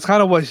 that's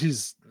kind of what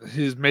he's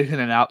making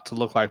it out to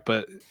look like.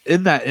 But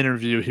in that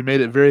interview, he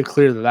made it very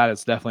clear that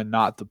is definitely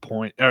not the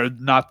point, or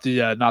not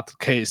the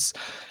case.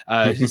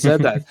 He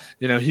said that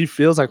he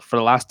feels like for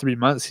the last 3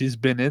 months he's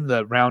been in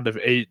the round of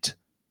 8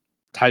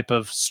 type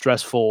of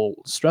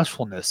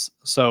stressfulness.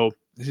 So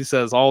he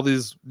says all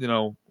these,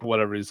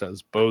 whatever he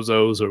says,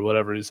 bozos or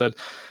whatever he said,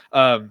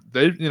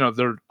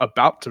 they're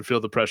about to feel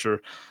the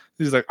pressure.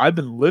 He's like, I've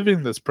been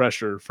living this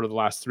pressure for the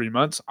last 3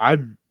 months.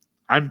 I'm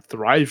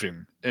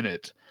thriving in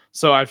it.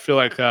 So I feel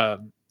like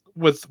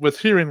with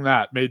hearing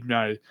that made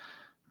my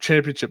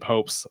championship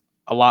hopes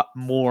a lot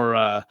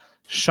more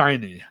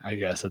shiny, I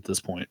guess, at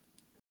this point.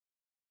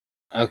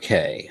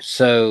 Okay,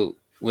 so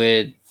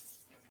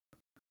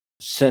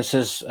since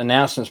his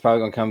announcement's probably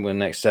going to come within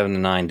the next 7 to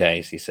 9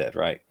 days, he said,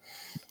 right?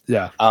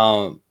 Yeah.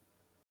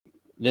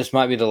 This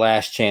might be the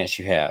last chance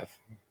you have.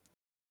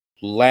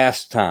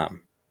 Last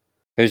time,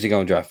 who's he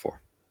going to drive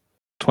for?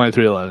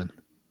 2311.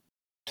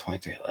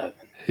 2311.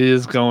 He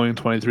is going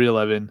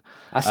 2311.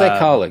 I say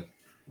Kaulig.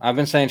 I've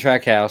been saying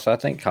Trackhouse. I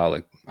think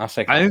Kaulig. I'll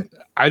say Kaulig.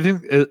 I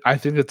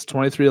think it's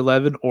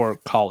 2311 or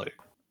Kaulig.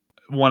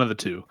 One of the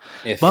two.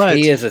 If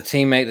he is a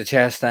teammate to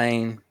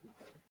Chastain,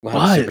 we'll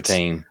have a super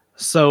team.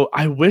 So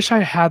I wish I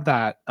had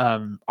that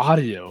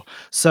audio.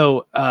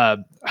 So I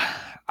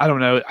don't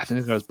know. I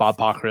think it was Bob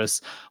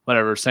Pockris,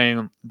 whatever,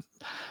 saying,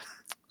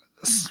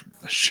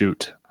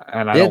 shoot.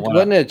 And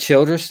wasn't it a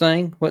Childress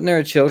thing? Wasn't there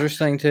a Childress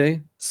thing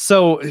too?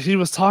 So he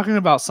was talking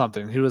about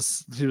something. He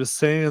was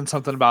saying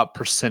something about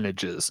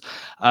percentages.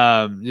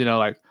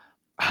 Like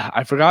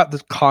I forgot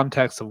the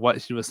context of what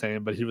he was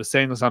saying, but he was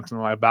saying something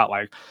about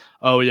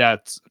oh yeah,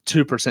 it's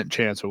 2%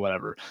 chance or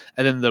whatever.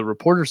 And then the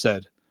reporter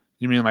said,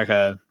 "You mean like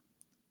a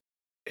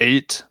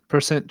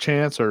 8%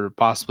 chance or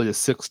possibly a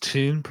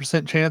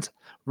 16% chance?"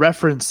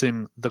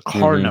 Referencing the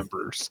car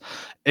numbers,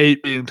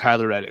 8 being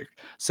Tyler Reddick,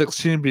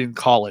 16 being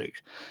Kaulig.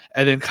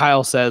 And then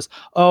Kyle says,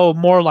 "Oh,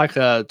 more like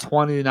a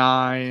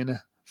 29-3."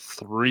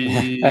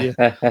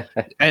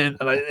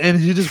 and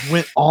he just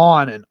went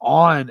on and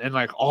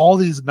like all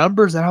these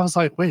numbers, and I was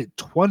like, wait,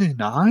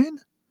 29?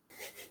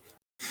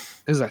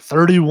 Is that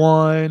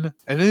 31?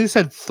 And then he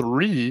said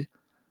 3.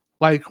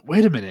 Like,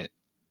 wait a minute.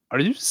 Are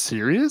you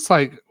serious?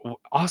 Like,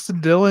 Austin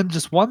Dillon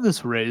just won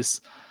this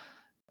race.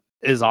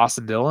 Is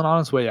Austin Dillon on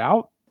his way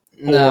out?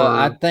 No,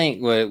 I think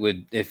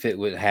if it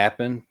would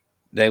happen,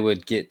 they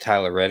would get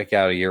Tyler Reddick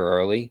out a year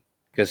early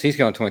because he's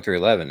going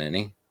 2311, isn't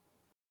he?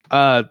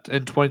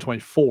 In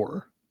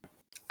 2024.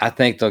 I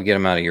think they'll get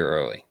him out a year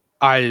early.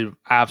 I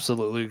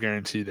absolutely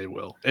guarantee they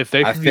will. If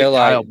they, I feel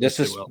like this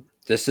is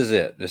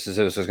it. This is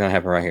what's going to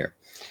happen right here.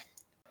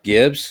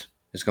 Gibbs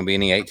is going to be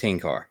in the 18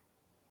 car.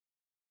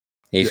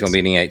 He's going to be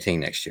in the 18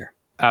 next year.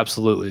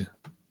 Absolutely.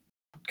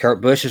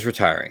 Kurt Busch is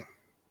retiring.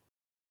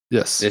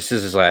 Yes. This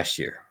is his last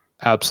year.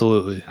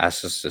 Absolutely.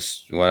 That's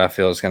just what I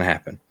feel is going to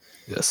happen.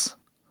 Yes.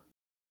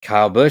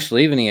 Kyle Busch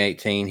leaving the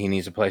 18, he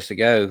needs a place to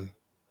go.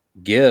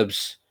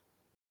 Gibbs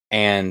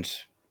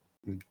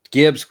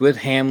with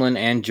Hamlin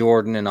and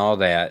Jordan and all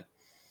that,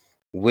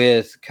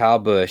 with Kyle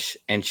Busch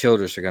and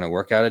Childress are going to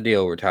work out a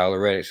deal where Tyler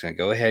Reddick's going to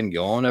go ahead and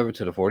go on over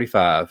to the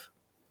 45,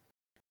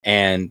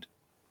 and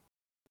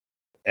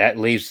that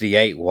leaves the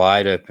 8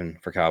 wide open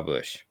for Kyle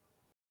Busch.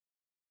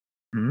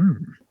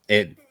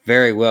 It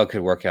very well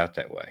could work out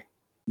that way.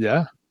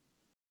 Yeah.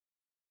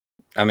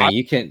 I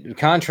mean,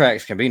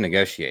 contracts can be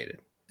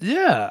negotiated.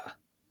 Yeah.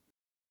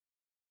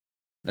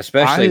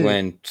 Especially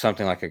when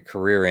something like a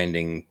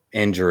career-ending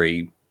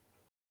injury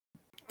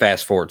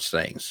fast forwards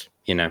things,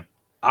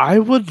 I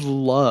would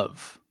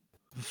love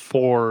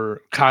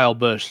for Kyle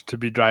Busch to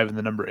be driving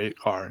the number 8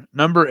 car.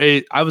 Number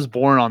 8, I was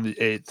born on the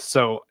 8th,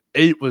 so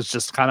 8 was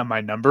just kind of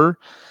my number.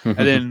 And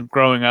then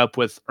growing up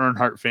with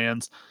Earnhardt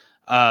fans,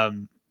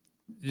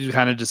 you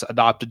kind of just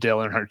adopted Dale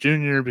Earnhardt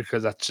Jr.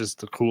 because that's just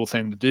the cool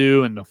thing to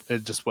do, and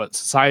it's just what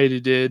society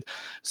did.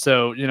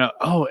 So,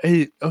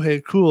 8,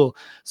 okay, cool.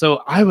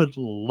 So I would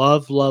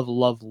love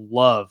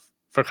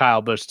for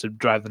Kyle Busch to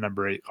drive the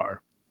number 8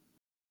 car.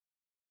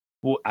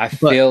 I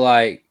feel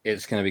like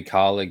it's going to be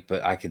Kaulig,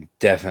 but I could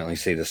definitely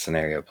see the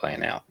scenario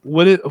playing out.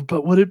 Would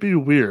it be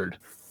weird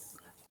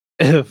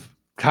if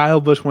Kyle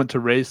Busch went to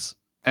race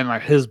and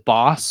like his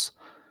boss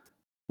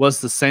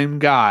was the same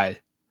guy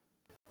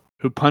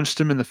who punched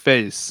him in the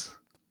face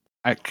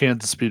at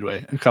Kansas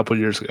Speedway a couple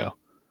years ago?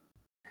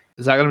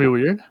 Is that going to be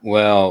weird?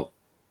 Well,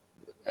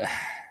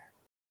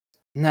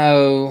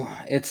 no,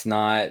 it's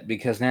not,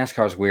 because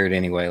NASCAR's weird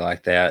anyway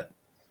like that.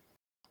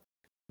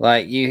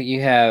 Like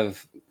you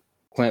have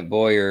Clint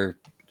Bowyer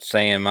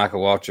saying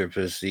Michael Waltrip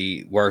is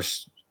the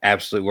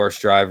absolute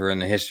worst driver in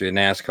the history of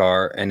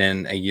NASCAR, and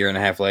then a year and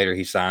a half later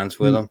he signs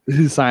with him.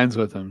 He signs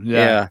with him,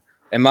 yeah.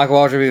 And Michael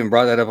Waltrip even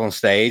brought that up on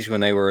stage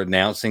when they were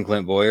announcing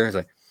Clint Bowyer. He's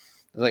like,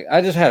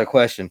 I just had a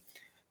question.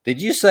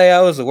 Did you say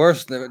I was the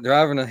worst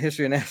driver in the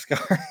history of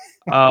NASCAR?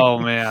 Oh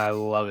man, I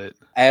love it.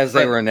 As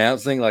they were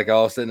announcing, like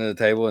all sitting at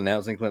the table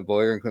announcing Clint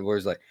Boyer, and Clint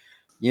Boyer's like,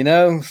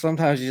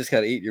 sometimes you just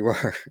got to eat your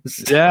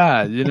words.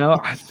 Yeah,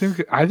 I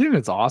think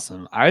it's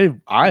awesome.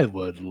 I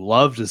would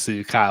love to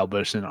see Kyle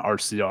Busch in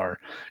RCR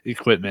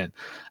equipment.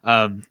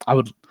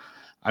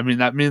 I mean,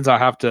 that means I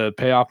have to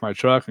pay off my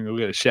truck and go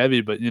get a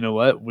Chevy, but you know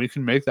what? We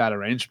can make that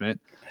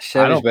arrangement.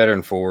 Chevy's better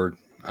than Ford.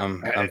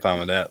 I'm fine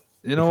with that.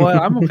 You know what?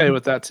 I'm okay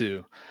with that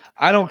too.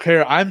 I don't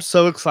care. I'm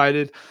so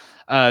excited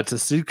to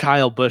see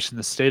Kyle Busch in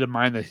the state of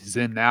mind that he's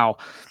in now.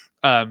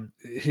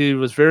 He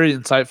was very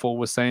insightful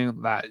with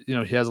saying that, he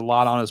has a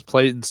lot on his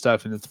plate and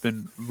stuff, and it's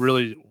been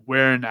really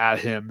wearing at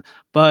him.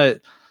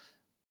 But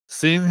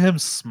seeing him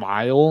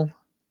smile,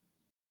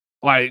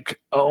 like,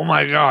 oh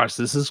my gosh,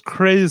 this is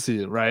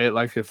crazy, right?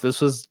 Like, if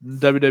this was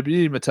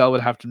WWE, Mattel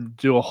would have to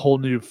do a whole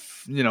new,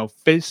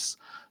 face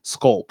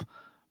sculpt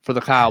for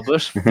the Kyle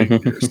Busch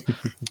figures.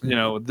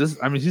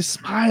 He's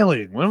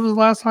smiling. When was the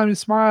last time he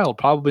smiled?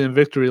 Probably in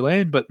Victory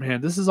Lane, but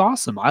man, this is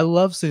awesome. I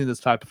love seeing this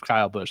type of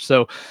Kyle Busch.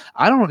 So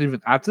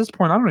at this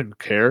point, I don't even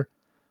care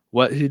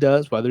what he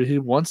does, whether he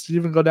wants to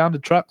even go down to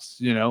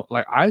trucks,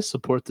 like I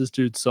support this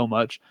dude so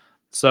much.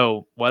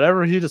 So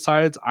whatever he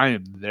decides, I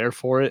am there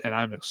for it. And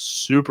I'm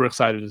super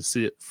excited to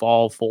see it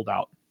fold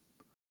out.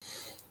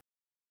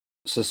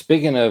 So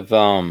speaking of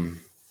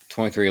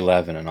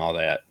 2311 and all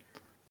that,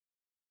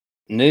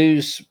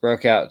 news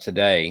broke out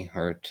today,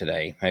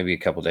 maybe a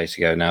couple days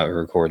ago. Now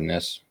we're recording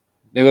this.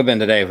 It would have been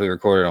today if we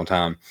recorded on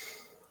time.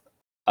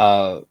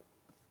 Bubba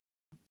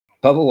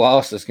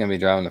Wallace is going to be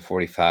driving the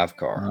 45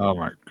 car. Oh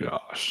my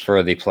gosh.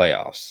 For the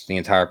playoffs, the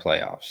entire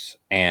playoffs.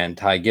 And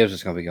Ty Gibbs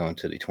is going to be going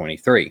to the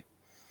 23.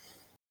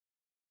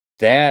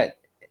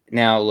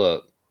 Now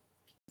look,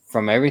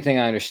 from everything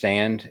I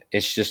understand,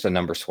 it's just a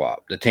number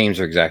swap. The teams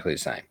are exactly the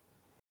same.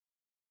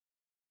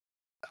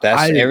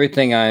 That's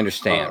everything I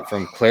understand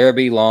from Clara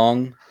B.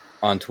 Long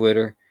on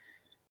Twitter.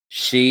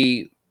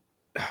 She's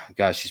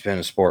been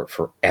in sport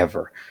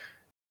forever,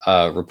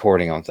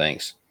 reporting on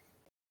things.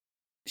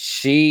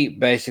 She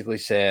basically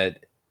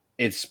said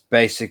it's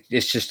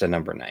just a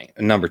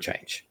number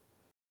change.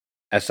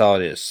 That's all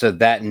it is. So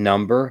that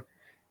number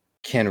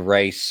can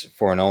race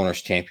for an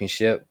owner's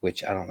championship,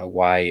 which I don't know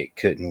why it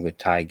couldn't with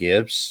Ty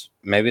Gibbs.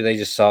 Maybe they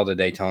just saw the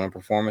Daytona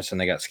performance and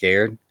they got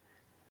scared.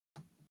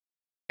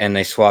 And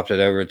they swapped it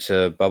over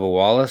to Bubba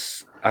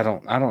Wallace. I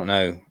don't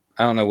know.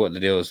 I don't know what the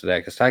deal is with that,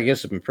 because Ty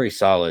Gibbs has been pretty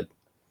solid.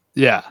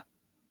 Yeah.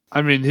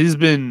 I mean, he's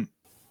been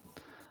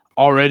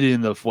already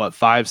in the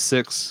 5,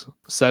 6,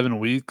 7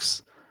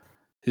 weeks.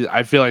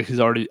 I feel like he's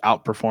already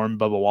outperformed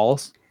Bubba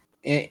Wallace.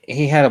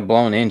 He had a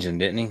blown engine,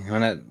 didn't he?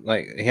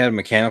 He had a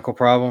mechanical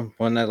problem.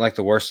 Wasn't that like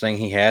the worst thing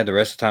he had? The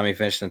rest of the time he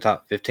finished in the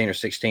top 15 or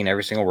 16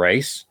 every single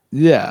race.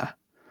 Yeah.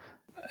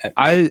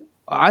 I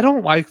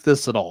don't like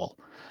this at all.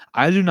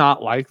 I do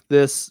not like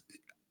this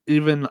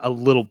even a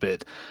little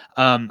bit.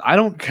 I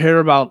don't care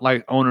about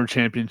like owner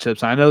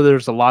championships. I know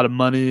there's a lot of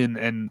money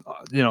and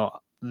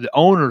the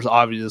owners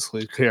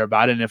obviously care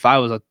about it. And if I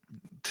was a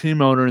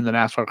team owner in the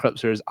NASCAR Cup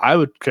Series, I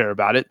would care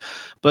about it.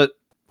 But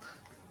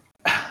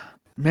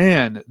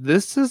man,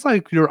 this is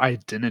like your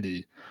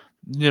identity.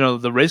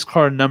 The race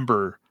car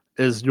number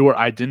is your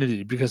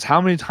identity, because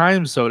how many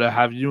times, Soda,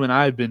 have you and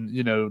I been,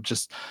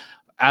 just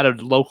at a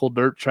local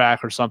dirt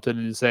track or something,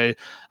 and you say,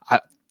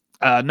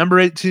 number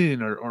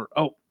 18 or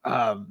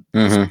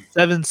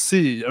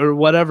 7C or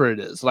whatever it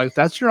is. Like,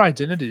 that's your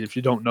identity if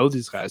you don't know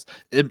these guys.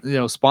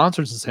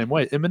 Sponsors the same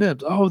way.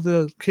 M&M's,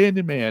 the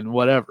Candyman,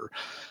 whatever.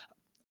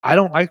 I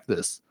don't like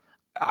this.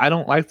 I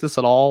don't like this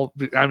at all.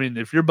 I mean,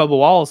 if you're Bubba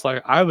Wallace,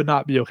 like, I would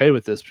not be okay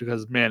with this,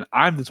 because, man,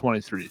 I'm the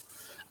 23.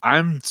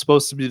 I'm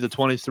supposed to be the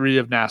 23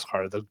 of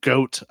NASCAR, the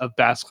GOAT of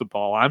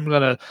basketball. I'm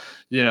going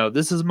to,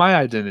 this is my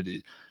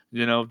identity,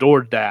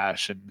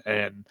 DoorDash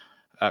and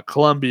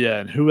Columbia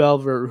and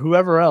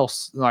whoever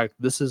else. Like,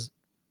 this is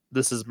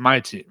my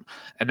team.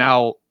 And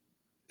now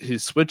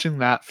he's switching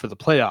that for the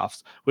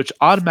playoffs, which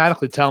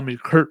automatically tell me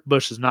Kurt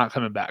Busch is not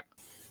coming back.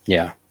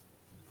 Yeah,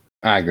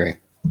 I agree.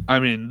 I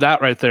mean,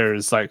 that right there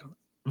is like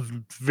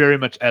very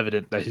much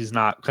evident that he's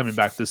not coming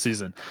back this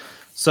season.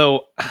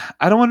 So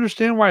I don't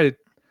understand why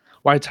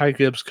Ty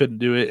Gibbs couldn't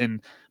do it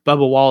and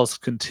Bubba Wallace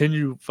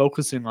continue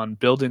focusing on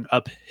building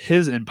up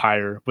his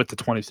empire with the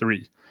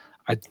 23.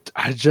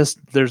 I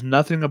just, there's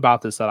nothing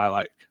about this that I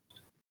like.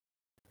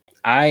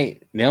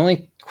 The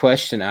only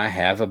question I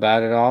have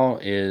about it all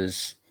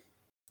is,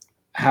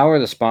 how are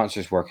the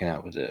sponsors working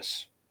out with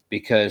this?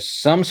 Because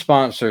some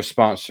sponsors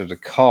sponsor the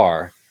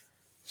car.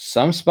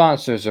 Some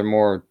sponsors are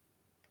more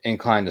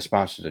inclined to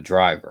sponsor the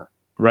driver.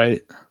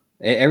 Right.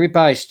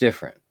 Everybody's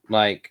different.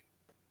 Like,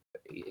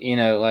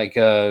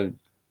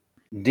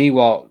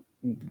 DeWalt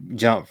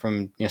jumped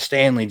from,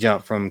 Stanley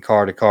jumped from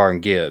car to car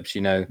and Gibbs,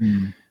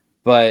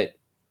 but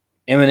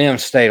M&M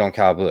stayed on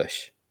Kyle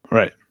Busch.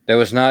 Right. There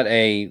was not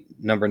a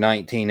number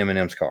 19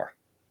 M&M's car.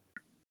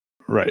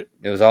 Right.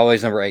 It was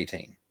always number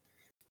 18.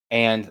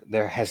 And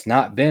there has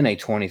not been a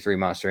 23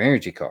 Monster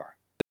Energy car.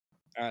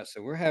 All right,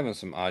 so we're having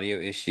some audio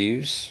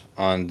issues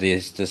on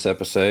this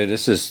episode.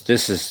 This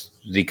is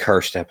the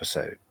cursed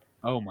episode.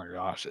 Oh my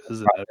gosh,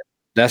 is it?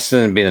 That's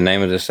going to be the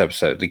name of this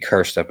episode, the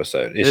cursed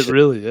episode. It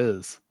really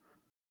is.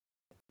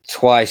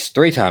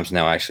 Three times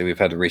now, actually, we've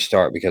had to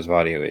restart because of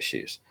audio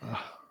issues.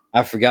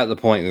 I forgot the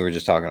point we were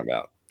just talking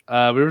about.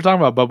 We were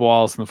talking about Bubba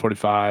Wallace in the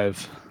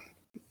 45.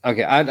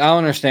 Okay, I don't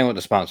understand what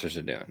the sponsors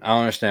are doing. I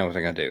don't understand what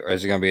they're going to do.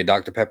 Is it going to be a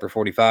Dr. Pepper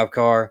 45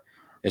 car?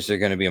 Is there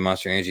going to be a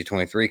Monster Energy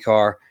 23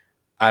 car?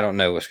 I don't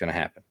know what's going to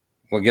happen.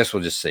 Well, I guess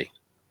we'll just see.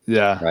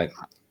 Yeah. Right?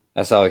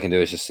 That's all we can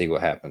do is just see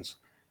what happens.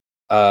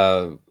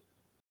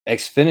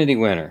 Xfinity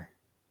winner.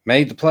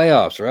 Made the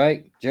playoffs,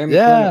 right? Jeremy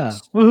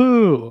Clements.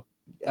 Woohoo!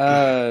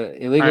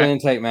 Illegal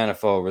intake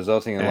manifold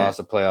resulting in loss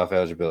of playoff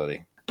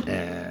eligibility.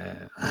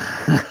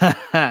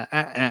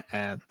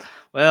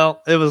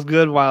 Well, it was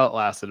good while it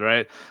lasted,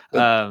 right?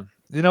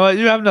 You know what?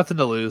 You have nothing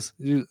to lose.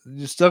 You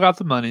still got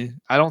the money.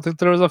 I don't think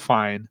there was a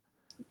fine.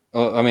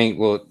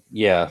 Well,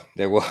 yeah,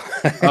 there was.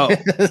 Oh,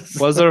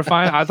 was there a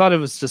fine? I thought it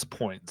was just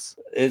points.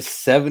 It's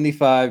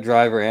 75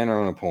 driver and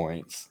owner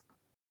points,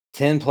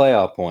 10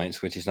 playoff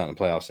points, which is not in the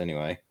playoffs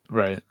anyway.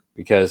 Right.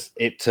 Because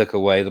it took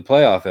away the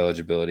playoff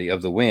eligibility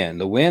of the win.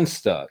 The win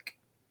stuck.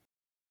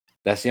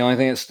 That's the only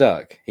thing that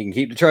stuck. He can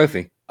keep the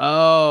trophy.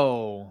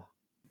 Oh.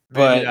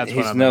 But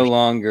he's no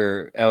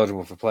longer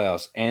eligible for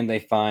playoffs. And they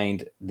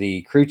fined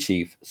the crew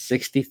chief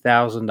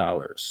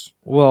 $60,000.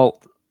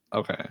 Well,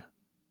 okay.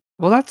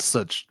 Well, that's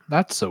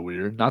so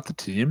weird. Not the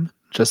team,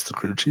 just the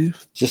crew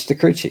chief. Just the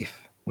crew chief.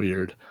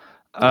 Weird.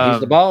 He's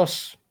the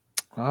boss.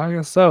 I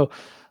guess so.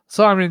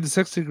 So I mean,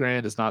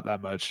 $60,000 is not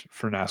that much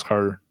for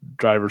NASCAR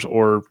drivers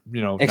or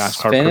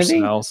NASCAR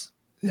personnel.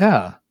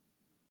 Yeah,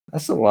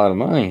 that's a lot of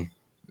money.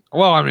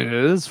 Well, I mean, it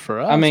is for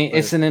us. I mean,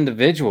 it's an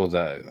individual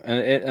though,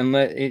 and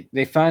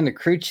they find the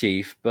crew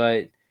chief,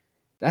 but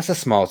that's a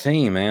small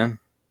team, man.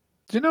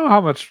 Do you know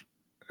how much?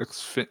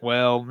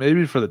 Well,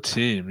 maybe for the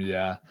team,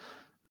 yeah.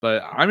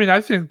 But I mean,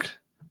 I think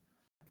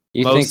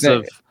think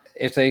that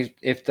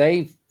if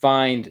they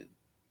find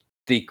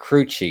the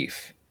crew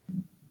chief,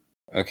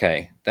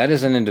 okay, that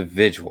is an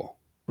individual,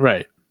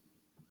 right?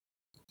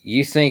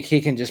 You think he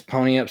can just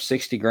pony up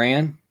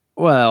 $60,000?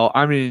 Well,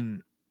 I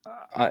mean,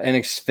 an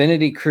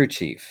Xfinity crew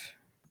chief.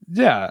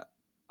 Yeah,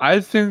 I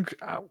think.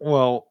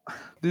 Well,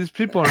 these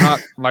people are not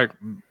like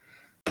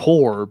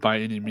poor by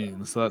any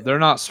means. They're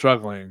not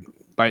struggling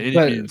by any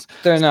means.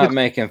 They're not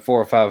making $400,000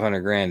 or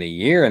 $500,000 a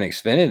year in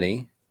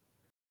Xfinity.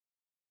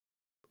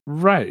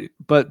 Right,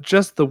 but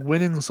just the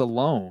winnings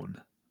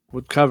alone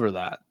would cover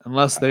that,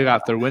 unless they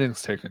got their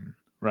winnings taken,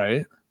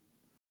 right?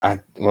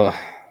 Well,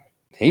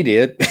 he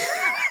did.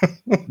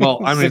 Well,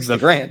 I mean,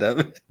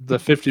 the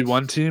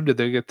 51 team, did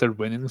they get their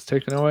winnings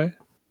taken away?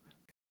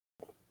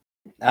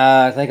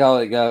 I think all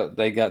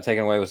they got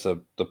taken away was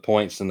the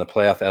points and the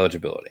playoff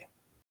eligibility.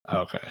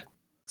 Okay,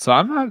 so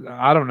I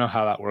don't know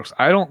how that works.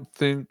 I don't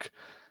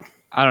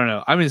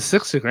know. I mean,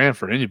 $60,000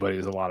 for anybody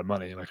is a lot of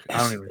money. Like, I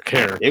don't even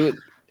care. It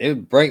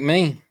would break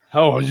me.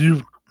 Oh,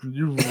 you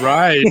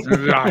right.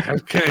 I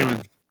can't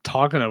even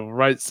talk in a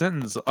right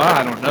sentence.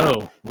 I don't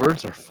know.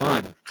 Words are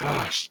fun.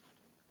 Gosh.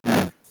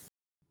 I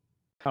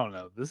don't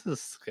know. This is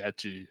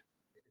sketchy.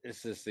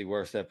 This is the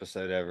worst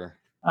episode ever.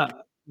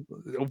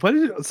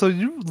 So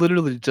you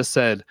literally just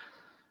said,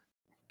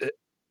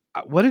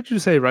 what did you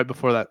say right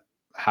before that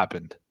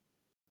happened?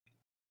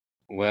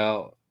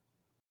 Well,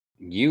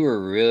 you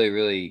were really,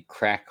 really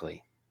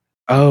crackly.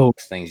 Oh.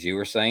 Things you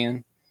were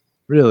saying.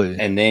 Really?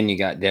 And then you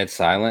got dead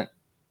silent,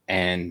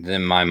 and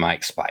then my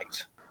mic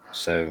spiked.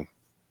 So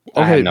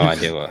I had no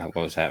idea what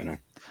was happening.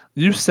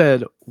 You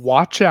said,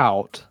 watch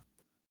out,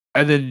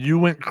 and then you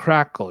went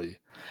crackly.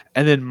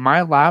 And then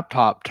my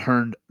laptop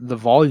turned the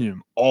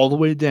volume all the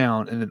way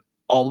down and then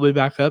all the way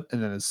back up.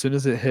 And then as soon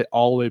as it hit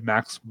all the way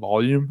max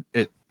volume,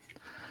 it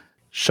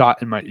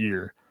shot in my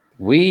ear.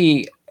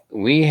 We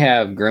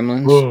have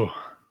gremlins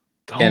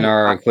in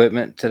our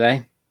equipment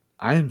today.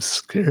 I am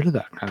scared of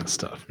that kind of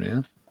stuff,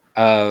 man.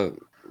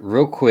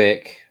 Real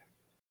quick,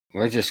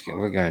 we're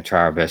going to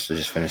try our best to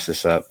just finish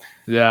this up.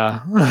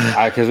 Yeah.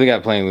 Because we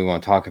got plenty we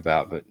want to talk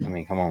about. But, I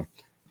mean, come on.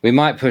 We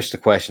might push the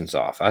questions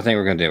off. I think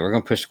we're going to do it. We're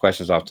going to push the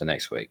questions off to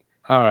next week.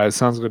 All right.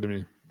 Sounds good to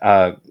me.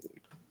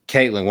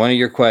 Caitlin, one of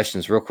your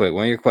questions, real quick.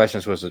 One of your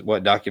questions was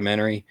what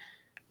documentary,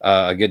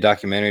 a good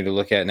documentary to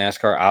look at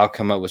NASCAR. I'll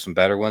come up with some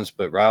better ones,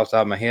 but right off the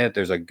top of my head,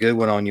 there's a good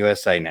one on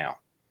USA Now.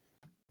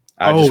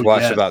 I just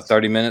watched about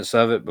 30 minutes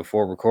of it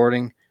before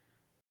recording.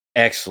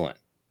 Excellent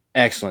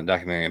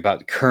documentary about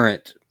the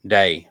current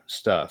day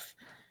stuff.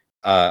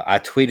 I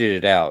tweeted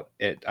it out.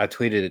 I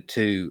tweeted it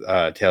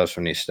to Tales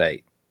from the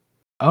Estate.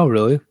 Oh,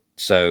 really?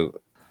 So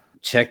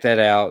check that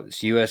out.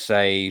 It's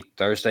USA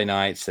Thursday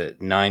nights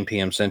at 9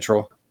 p.m.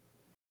 Central.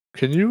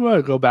 Can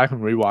you go back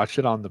and rewatch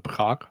it on the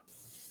Peacock?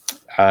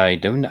 I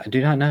do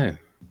not know.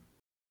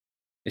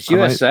 It's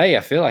USA. I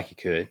feel like you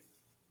could.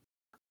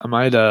 I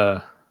might.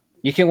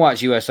 You can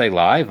watch USA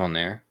Live on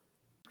there.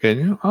 Can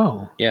you?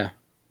 Oh, yeah.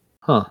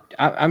 Huh.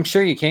 I'm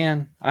sure you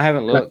can. I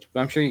haven't looked, but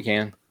I'm sure you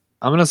can.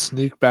 I'm gonna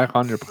sneak back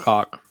on your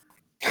Peacock.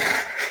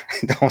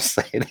 Don't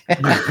say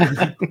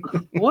that.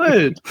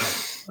 What?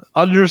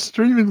 On your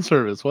streaming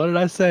service? What did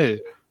I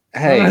say?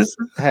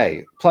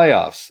 Hey,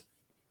 playoffs.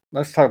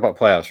 Let's talk about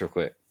playoffs real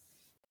quick.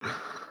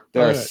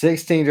 There are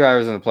 16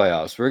 drivers in the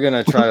playoffs. We're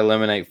going to try to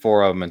eliminate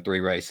 4 of them in 3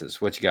 races.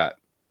 What you got?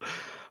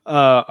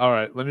 All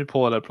right. Let me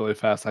pull it up really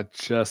fast. I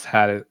just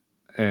had it.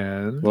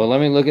 And well, let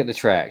me look at the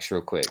tracks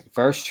real quick.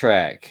 First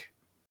track.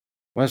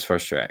 What's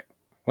first track?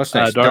 What's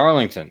next?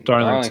 Darlington.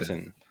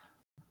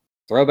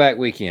 Throwback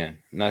weekend.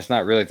 No, it's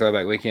not really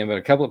throwback weekend, but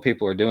a couple of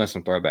people are doing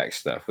some throwback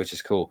stuff, which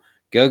is cool.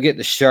 Go get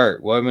the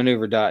shirt.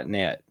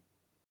 Webmaneuver.net.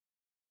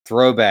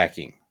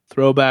 Throwbacking.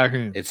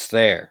 It's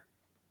there.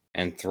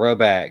 And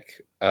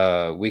throwback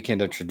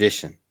weekend of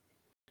tradition.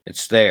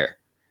 It's there.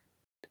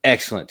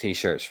 Excellent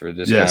t-shirts for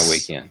this kind of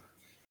weekend.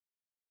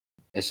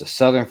 It's a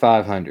Southern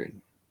 500.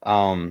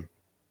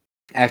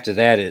 After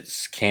that,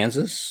 it's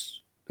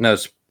Kansas. No,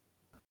 it's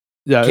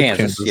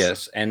Kansas.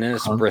 Yes, and then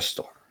it's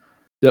Bristol.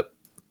 Yep.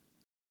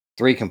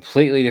 3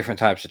 completely different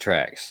types of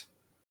tracks.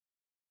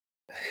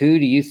 Who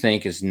do you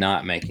think is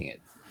not making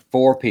it?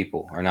 4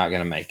 people are not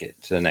going to make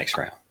it to the next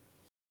round.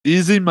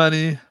 Easy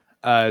money.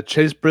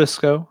 Chase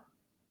Briscoe,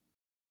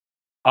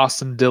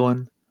 Austin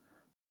Dillon,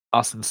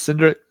 Austin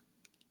Cindric,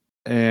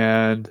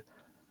 and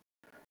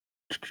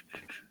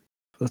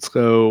let's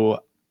go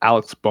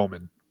Alex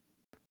Bowman.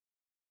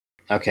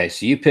 Okay,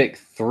 so you pick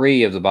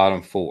 3 of the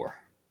bottom 4.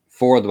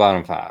 4 of the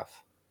bottom 5.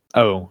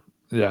 Oh,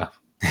 yeah.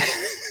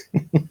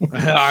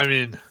 I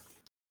mean,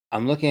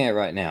 I'm looking at it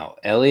right now.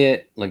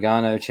 Elliott,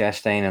 Logano,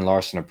 Chastain, and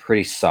Larson are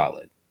pretty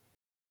solid.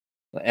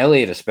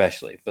 Elliott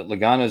especially, but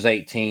Logano's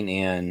 18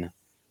 in,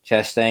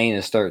 Chastain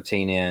is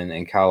 13 in,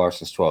 and Kyle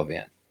Larson's 12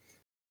 in.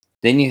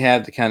 Then you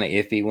have the kind of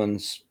iffy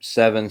ones,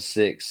 7,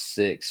 6,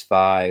 6,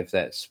 5.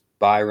 That's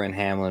Byron,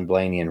 Hamlin,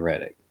 Blaney, and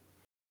Reddick.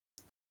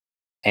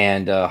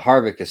 And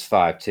Harvick is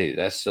 5 too.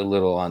 That's a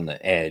little on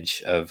the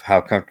edge of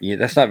how comfortable.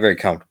 That's not very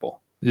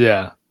comfortable.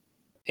 Yeah.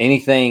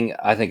 Anything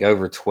I think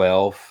over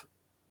 12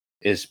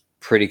 is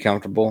pretty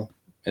comfortable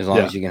as long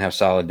as you can have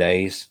solid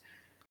days.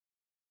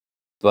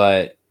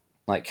 But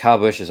like Kyle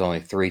Busch is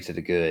only 3 to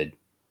the good.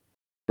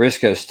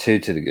 Briscoe's 2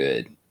 to the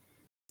good.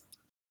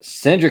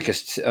 Cindric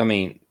is.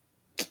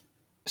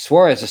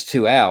 Suarez is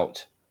 2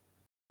 out,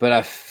 but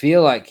I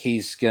feel like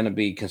he's going to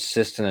be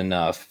consistent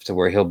enough to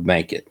where he'll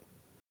make it.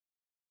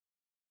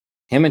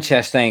 Him and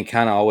Chastain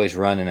kind of always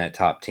run in that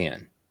top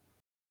 10.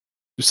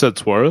 You said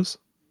Suarez?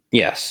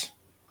 Yes.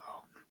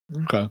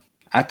 Okay.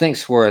 I think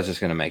Suarez is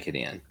going to make it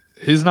in.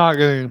 He's not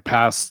getting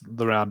past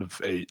the round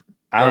of 8.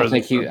 I don't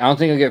think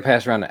he'll get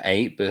past round of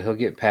 8, but he'll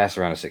get past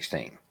round of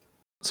 16.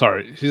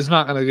 Sorry, he's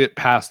not going to get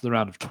past the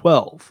round of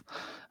 12.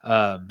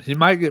 He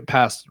might get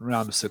past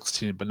round of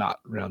 16, but not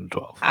round of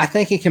 12. I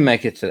think he can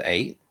make it to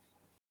 8.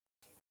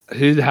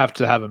 He'd have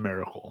to have a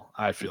miracle,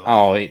 I feel.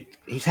 Oh, he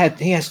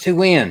has 2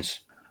 wins.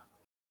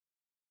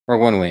 Or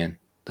 1 win.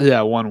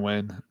 Yeah, 1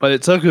 win. But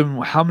it took him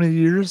how many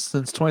years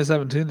since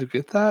 2017 to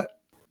get that?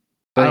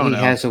 But he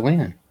has a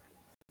win.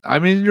 I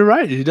mean, you're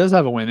right. He does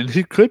have a win, and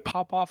he could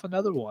pop off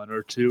another 1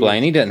 or 2.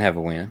 Blaney doesn't have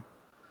a win.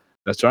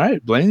 That's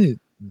right. Blaney,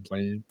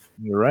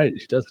 you're right.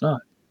 He does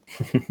not.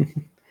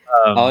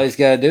 All he's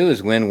got to do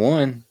is win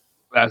 1.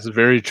 That's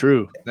very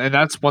true. And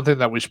that's one thing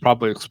that we should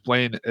probably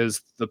explain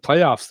is the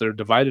playoffs. They're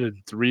divided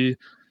in three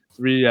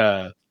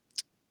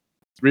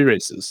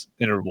races,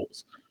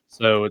 intervals.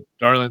 So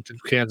Darlington,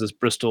 Kansas,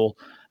 Bristol,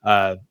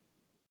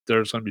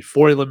 there's going to be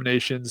 4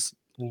 eliminations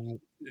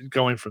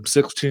going from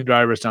 16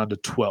 drivers down to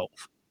 12,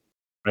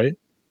 right?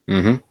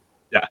 Mm-hmm.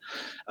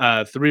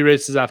 Yeah. 3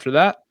 races after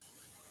that,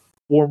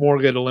 4 more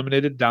get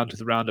eliminated down to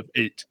the round of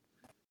 8.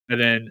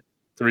 And then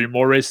 3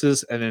 more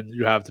races, and then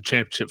you have the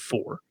championship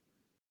 4.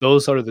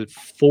 Those are the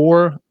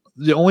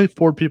only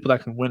 4 people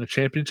that can win a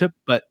championship,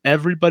 but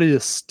everybody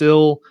is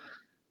still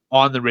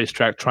on the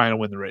racetrack trying to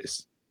win the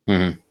race.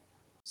 Mm-hmm.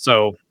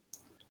 So,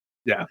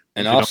 yeah.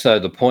 And also,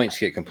 the points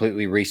get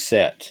completely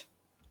reset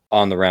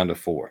on the round of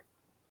 4.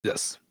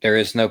 Yes. There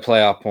is no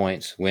playoff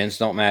points. Wins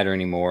don't matter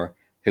anymore.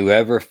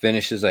 Whoever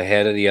finishes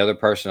ahead of the other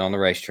person on the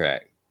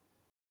racetrack,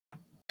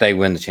 they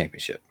win the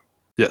championship.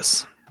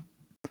 Yes.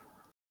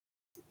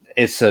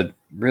 It's a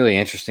really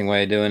interesting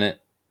way of doing it.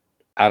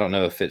 I don't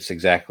know if it's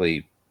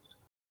exactly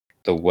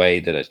the way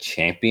that a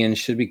champion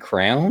should be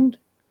crowned,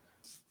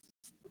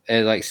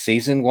 like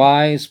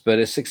season-wise, but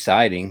it's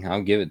exciting.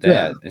 I'll give it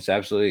that. Yeah. It's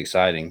absolutely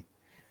exciting.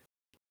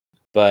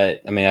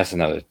 But, I mean, that's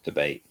another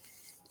debate.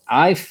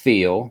 I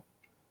believe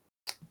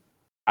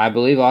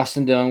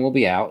Austin Dillon will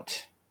be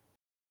out.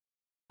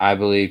 I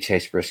believe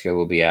Chase Briscoe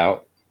will be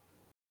out.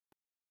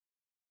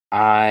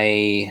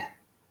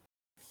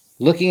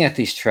 Looking at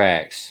these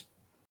tracks,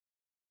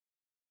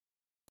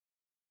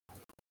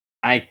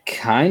 I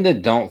kind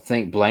of don't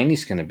think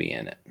Blaney's going to be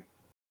in it.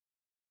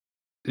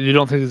 You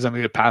don't think he's going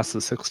to get past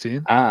the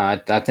 16? I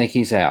think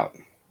he's out.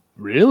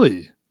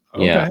 Really?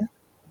 Okay. Yeah.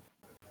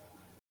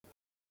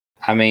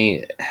 I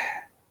mean,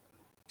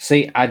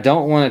 see, I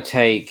don't want to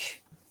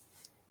take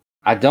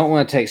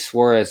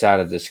Suarez out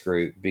of this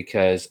group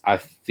because I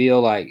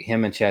feel like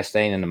him and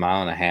Chastain in the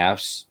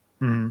 1.5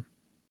 miles,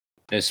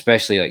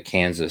 especially like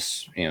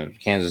Kansas.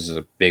 Kansas is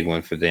a big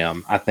one for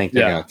them. I think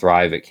they're going to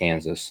thrive at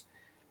Kansas.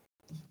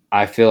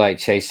 I feel like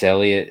Chase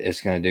Elliott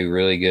is going to do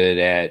really good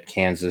at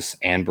Kansas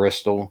and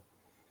Bristol.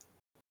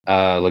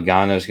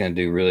 Logano is going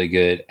to do really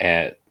good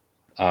at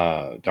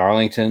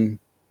Darlington.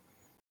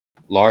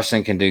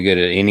 Larson can do good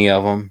at any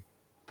of them.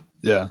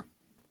 Yeah.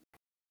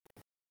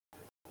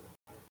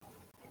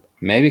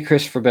 Maybe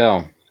Christopher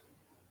Bell.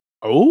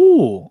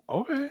 Oh,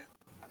 okay.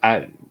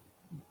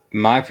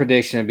 My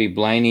prediction would be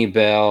Blaney,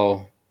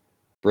 Bell,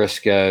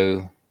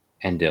 Briscoe,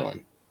 and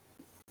Dillon.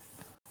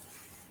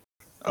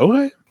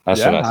 Okay. That's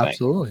what I think.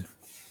 Absolutely.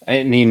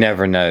 And you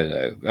never know,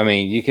 though. I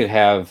mean, you could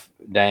have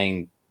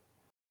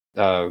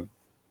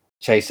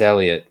Chase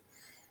Elliott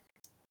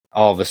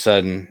all of a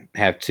sudden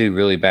have 2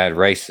 really bad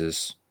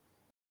races,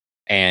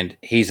 and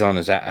he's on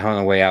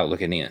the way out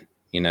looking in.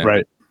 You know,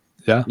 right?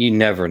 Yeah. You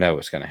never know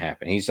what's going to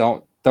happen. He's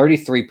on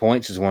 33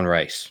 points is one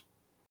race.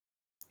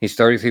 He's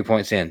 33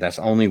 points in. That's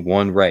only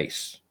one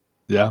race.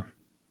 Yeah.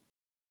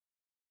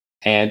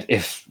 And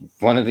if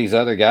one of these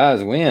other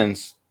guys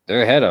wins,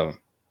 they're ahead of him.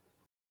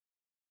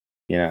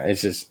 You know,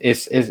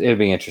 it'll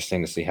be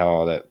interesting to see how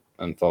all that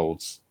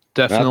unfolds.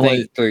 Definitely. And I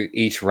think through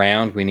each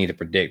round, we need to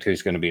predict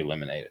who's going to be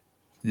eliminated.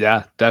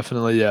 Yeah,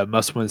 definitely. Yeah,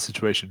 must-win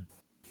situation.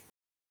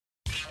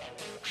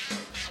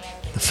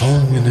 The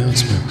following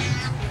announcement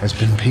has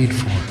been paid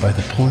for by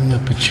the Pulling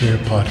Up a Chair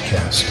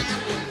podcast.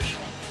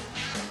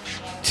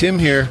 Tim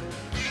here,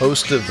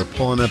 host of the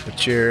Pulling Up a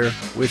Chair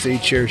with a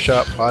Chair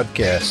Shot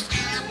podcast.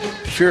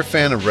 If you're a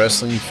fan of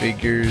wrestling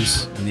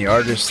figures and the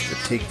artists that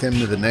take them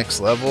to the next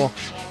level,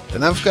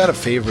 then I've got a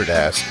favor to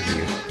ask of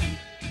you.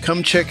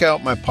 Come check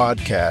out my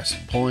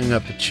podcast, Pulling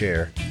Up a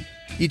Chair.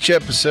 Each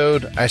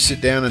episode, I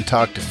sit down and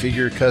talk to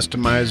figure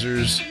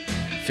customizers,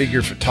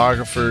 figure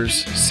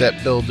photographers,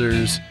 set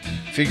builders,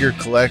 figure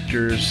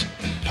collectors,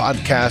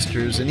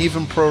 podcasters, and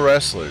even pro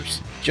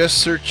wrestlers. Just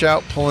search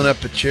out Pulling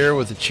Up a Chair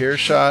with a Chair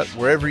Shot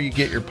wherever you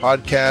get your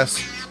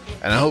podcasts,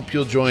 and I hope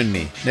you'll join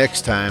me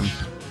next time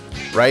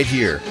right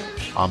here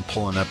on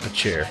Pulling Up a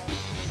Chair.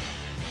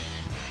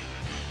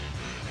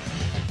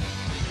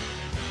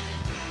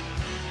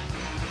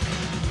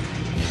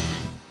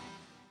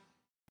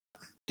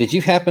 Did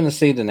you happen to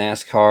see the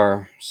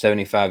NASCAR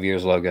 75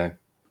 years logo?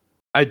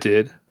 I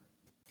did.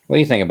 What do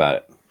you think about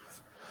it?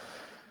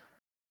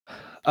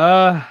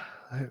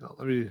 Hang on,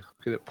 let me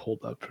get it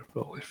pulled up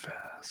really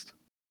fast.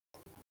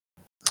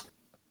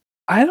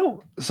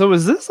 So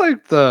is this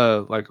like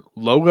the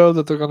logo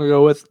that they're gonna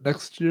go with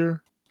next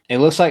year? It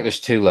looks like there's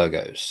 2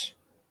 logos.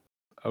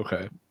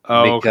 Okay.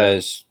 Oh,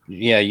 because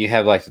you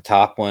have like the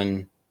top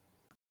one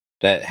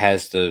that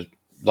has the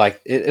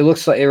it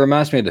looks like it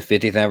reminds me of the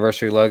 50th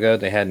anniversary logo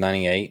they had in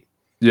 98.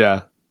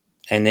 Yeah.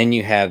 And then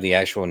you have the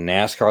actual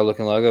NASCAR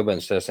looking logo, but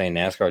instead of saying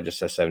NASCAR, it just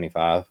says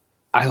 75.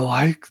 I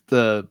like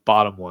the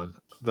bottom one.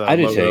 I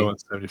do too. On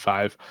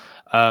 75.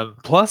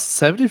 Plus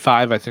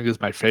 75, I think, is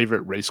my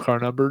favorite race car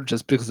number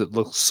just because it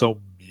looks so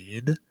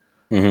mean.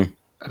 Mm-hmm.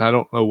 And I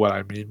don't know what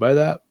I mean by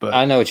that, but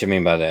I know what you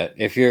mean by that.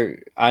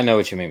 I know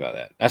what you mean by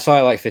that. That's why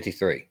I like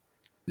 53.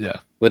 Yeah.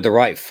 With the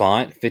right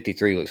font,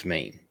 53 looks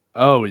mean.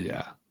 Oh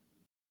yeah.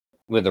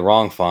 With the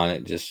wrong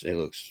font, it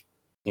looks,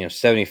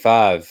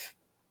 75.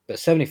 But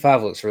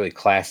 75 looks really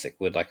classic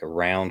with like a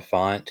round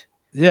font.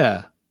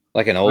 Yeah.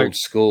 Like an old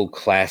school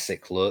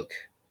classic look.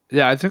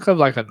 Yeah, I think of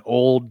like an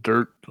old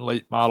dirt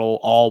late model,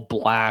 all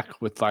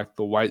black with like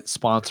the white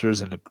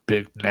sponsors and a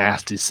big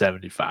nasty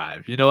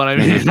 75. You know what I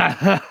mean?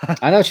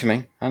 I know what you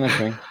mean.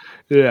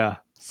 Yeah.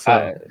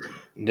 So.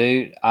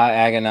 I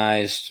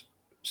agonized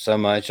so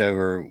much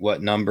over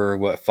what number,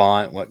 what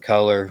font, what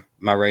color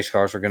my race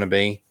cars were going to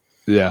be.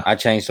 Yeah. I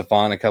changed the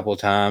font a couple of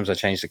times. I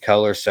changed the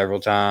color several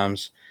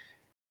times.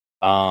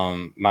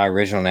 My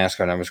original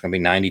NASCAR number was going to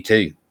be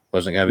 92.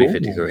 Wasn't going to be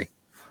 53.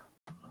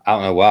 I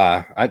don't know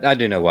why. I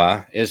do know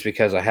why. It's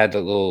because I had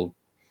the little.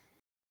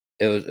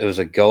 It was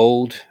a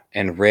gold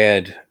and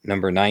red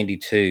number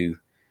 92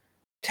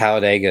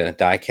 Talladega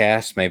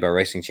diecast made by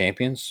Racing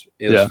Champions.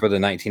 It was for the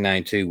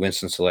 1992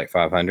 Winston Select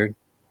 500.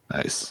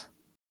 Nice.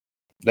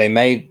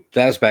 That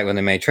was back when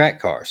they made track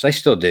cars. They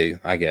still do,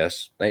 I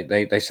guess.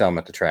 They sell them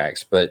at the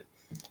tracks, but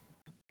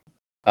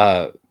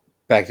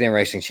back then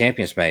Racing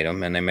Champions made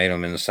them, and they made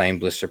them in the same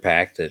blister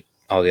pack that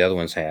all the other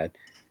ones had.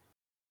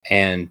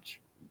 And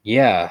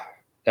yeah.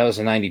 That was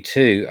a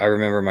 92. I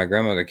remember my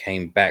grandmother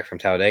came back from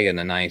Talladega in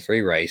the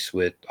 93 race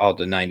with all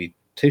the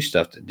 92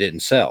 stuff that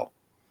didn't sell.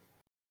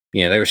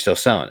 They were still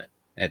selling it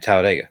at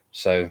Talladega.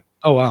 So,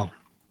 oh wow.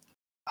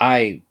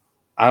 I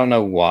don't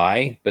know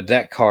why, but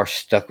that car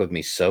stuck with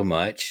me so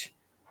much.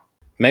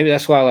 Maybe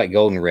that's why I like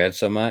gold and red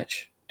so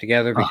much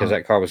together, because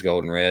that car was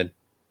gold and red.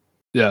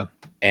 Yeah.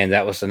 And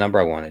that was the number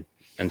I wanted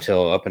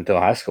up until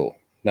high school.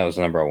 That was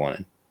the number I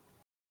wanted.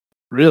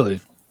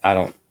 Really? I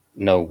don't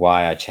know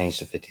why I changed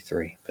to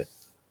 53, but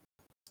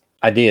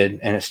I did,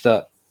 and it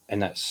stuck,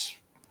 and that's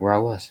where I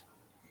was.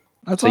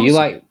 That's so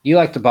awesome. you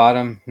like the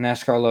bottom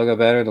NASCAR logo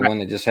better, the one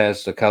that just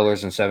has the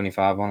colors and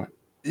 75 on it?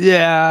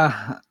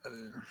 Yeah,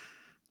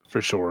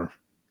 for sure.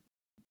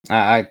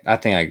 I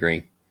think I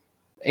agree.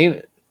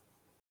 Even,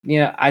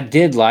 I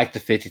did like the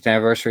 50th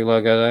anniversary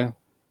logo though.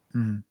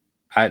 Mm-hmm.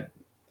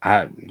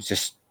 I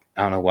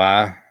I don't know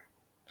why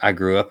I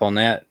grew up on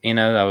that.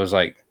 I was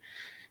like,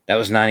 that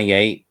was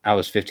 98. I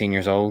was 15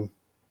 years old,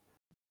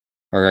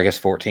 or I guess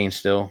 14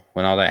 still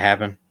when all that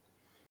happened.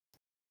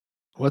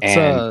 What's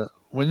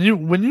when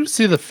you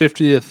see the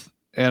 50th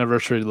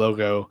anniversary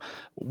logo,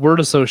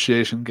 word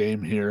association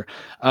game here,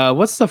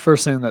 what's the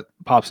first thing that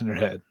pops in your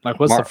head?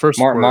 Like, what's the first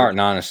Mark word? Martin,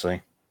 honestly.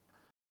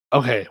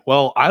 Okay,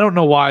 well, I don't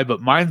know why,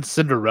 but mine's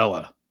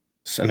Cinderella.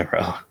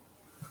 Cinderella.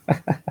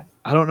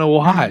 I don't know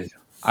why.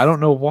 I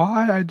don't know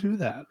why I do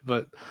that,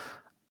 but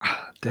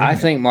dang I it.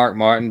 think Mark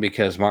Martin,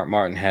 because Mark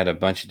Martin had a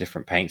bunch of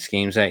different paint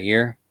schemes that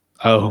year.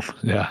 Oh,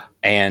 yeah.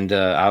 And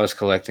I was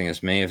collecting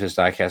as many of his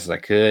diecasts as I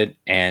could,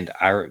 and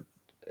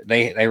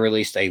they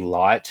released a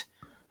lot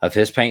of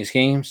his paint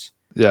schemes.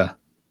 Yeah.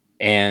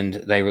 And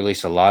they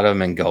released a lot of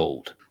them in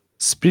gold.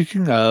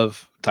 Speaking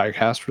of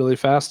diecast really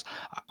fast,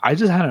 I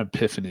just had an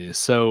epiphany.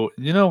 So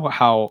you know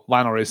how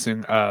Lionel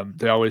Racing,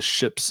 they always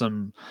ship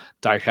some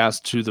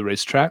diecast to the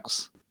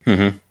racetracks?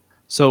 Mm-hmm.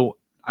 So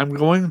I'm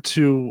going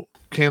to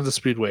Kansas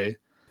Speedway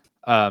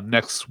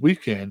next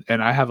weekend,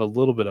 and I have a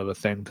little bit of a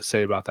thing to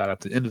say about that at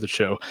the end of the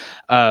show.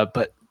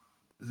 But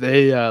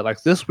they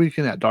like this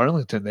weekend at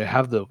Darlington, they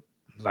have the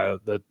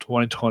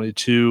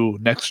 2022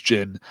 next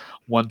gen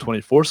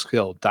 124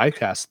 scale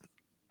diecast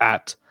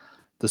at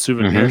the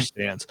souvenir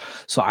stands.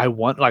 So I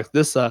want like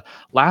this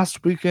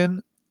last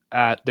weekend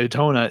at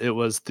Daytona, it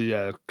was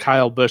the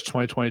Kyle Busch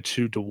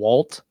 2022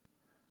 DeWalt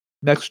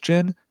next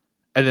gen,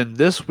 and then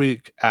this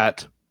week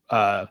at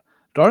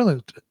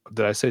Darlington,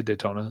 did I say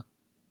Daytona?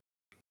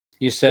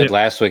 You said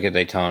last week at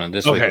Daytona,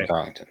 this week at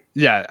Darlington.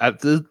 Yeah,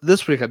 at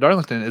this week at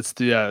Darlington, it's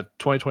the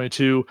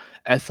 2022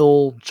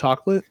 Ethel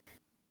Chocolate.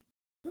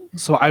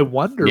 So I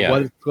wonder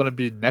what it's going to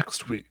be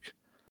next week,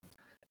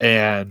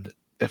 and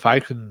if I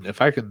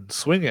can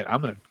swing it, I'm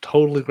going to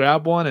totally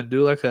grab one and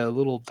do like a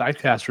little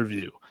diecast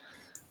review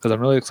because I'm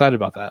really excited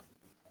about that.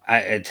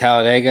 At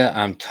Talladega,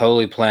 I'm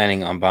totally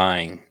planning on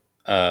buying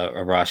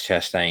a Ross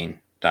Chastain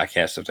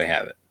diecast if they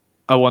have it.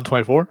 A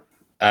 124?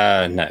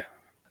 No.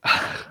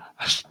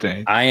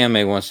 Dang. I am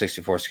a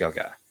 164 scale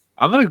guy.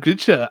 I'm gonna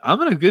get you on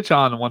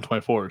the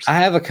 124s. I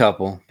have a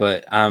couple,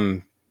 but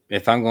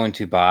if I'm going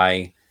to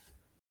buy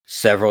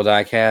several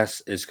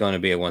diecasts, it's going to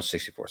be a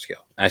 164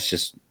 scale. That's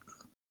just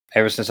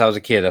ever since I was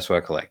a kid. That's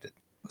what I collected.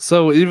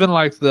 So even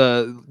like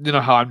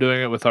how I'm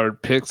doing it with our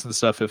picks and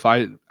stuff. If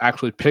I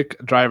actually pick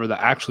a driver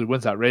that actually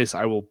wins that race,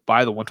 I will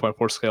buy the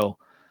 124 scale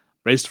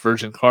raced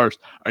version cars.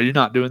 Are you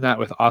not doing that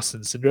with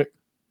Austin Cindric?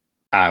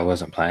 I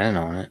wasn't planning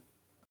on it.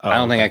 I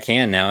don't think I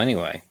can now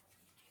anyway.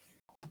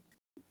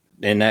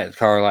 Isn't that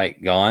car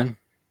like gone?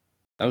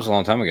 That was a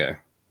long time ago.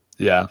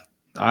 Yeah,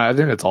 I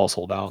think it's all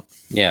sold out.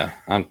 Yeah,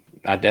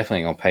 I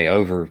definitely gonna pay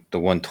over the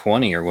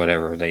 120 or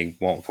whatever they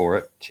want for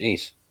it.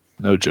 Jeez,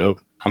 no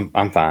joke.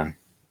 I'm fine.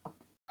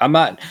 I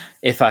might,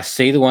 if I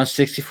see the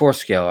 164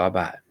 scale, I'll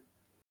buy it.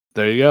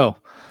 There you go.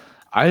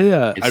 I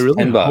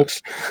really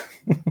 $10.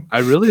 I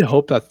really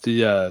hope that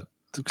the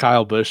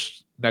Kyle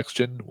Busch next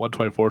gen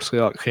 124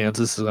 scale at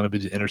Kansas is going to be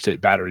the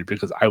interstate battery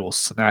because I will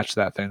snatch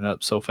that thing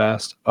up so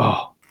fast.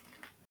 Oh.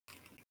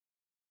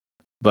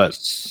 But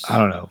I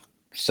don't know.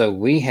 So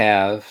we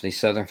have the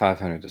Southern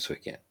 500 this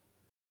weekend.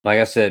 Like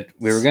I said,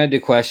 we were going to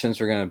do questions.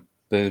 We're going to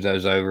move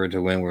those over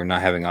to when we're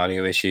not having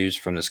audio issues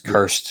from this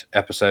cursed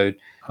episode.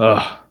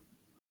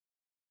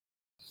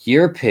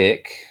 Your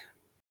pick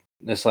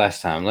this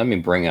last time. Let me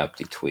bring up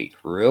the tweet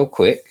real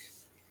quick.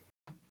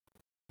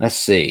 Let's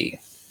see.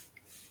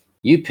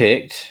 You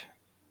picked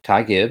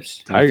Ty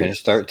Gibbs. You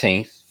finished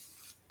 13th,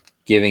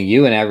 giving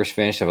you an average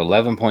finish of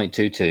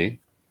 11.22.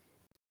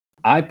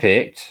 I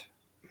picked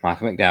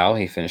Michael McDowell.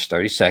 He finished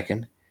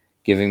 32nd,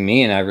 giving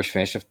me an average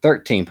finish of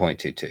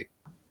 13.22.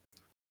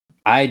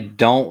 I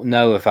don't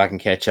know if I can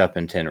catch up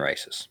in 10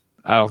 races.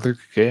 I don't think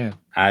you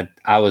can.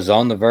 I was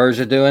on the verge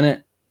of doing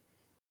it.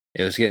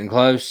 It was getting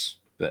close,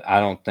 but I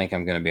don't think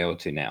I'm going to be able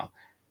to now.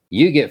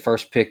 You get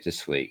first pick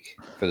this week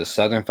for the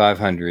Southern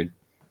 500.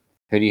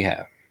 Who do you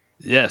have?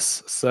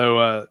 Yes.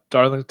 So,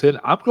 Darlington,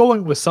 I'm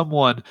going with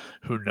someone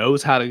who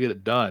knows how to get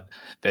it done.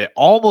 They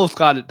almost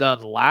got it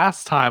done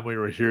last time we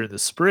were here in the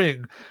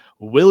spring.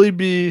 Willie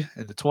B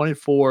in the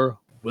 24,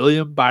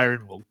 William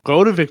Byron will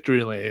go to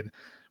victory lane,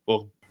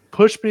 will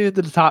push me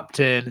into the top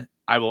 10.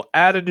 I will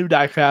add a new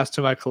diecast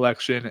to my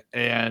collection,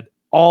 and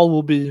all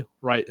will be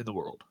right in the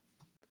world.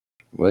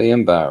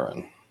 William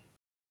Byron.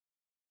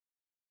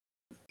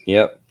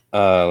 Yep.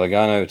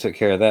 Logano took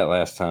care of that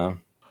last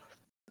time.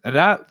 And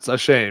that's a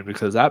shame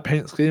because that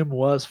paint scheme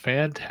was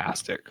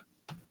fantastic.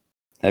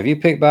 Have you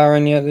picked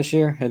Byron yet this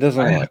year? It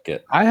doesn't look like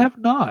it. I have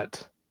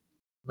not.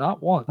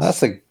 Not once.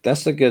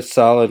 That's a good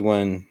solid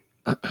one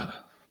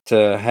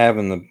to have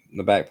in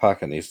the back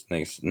pocket these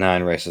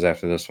 9 races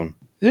after this one.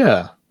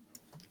 Yeah.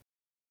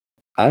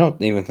 I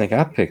don't even think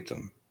I picked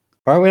him.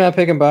 Why are we not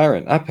picking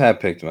Byron? I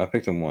have picked him. I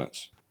picked him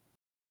once.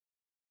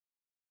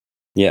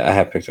 Yeah, I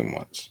have picked him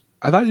once.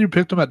 I thought you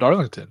picked him at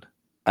Darlington.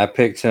 I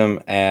picked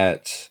him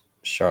at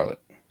Charlotte.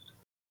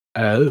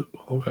 Oh,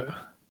 okay.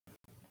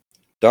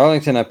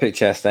 Darlington, I picked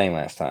Chastain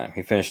last time.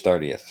 He finished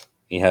 30th.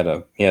 He had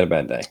a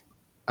bad day.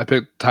 I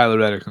picked Tyler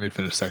Reddick and he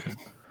finished second.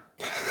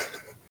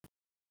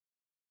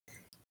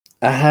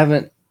 I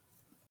haven't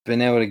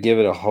been able to give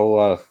it a whole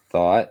lot of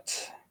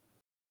thought.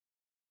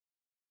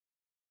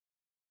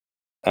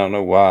 I don't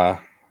know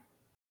why.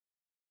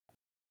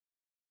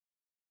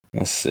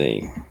 Let's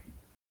see.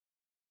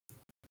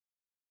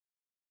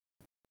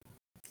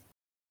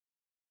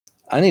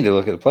 I need to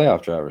look at the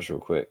playoff drivers real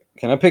quick.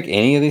 Can I pick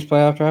any of these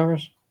playoff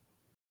drivers?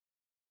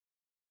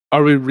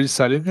 Are we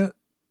resetting it?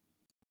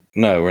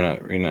 No, we're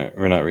not.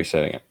 We're not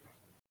resetting it.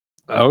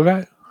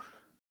 Okay.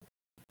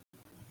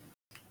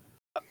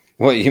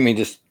 What, you mean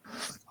just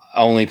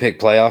only pick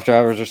playoff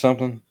drivers or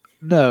something?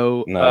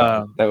 No.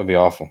 No, that would be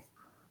awful.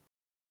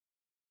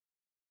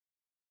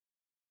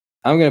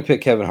 I'm going to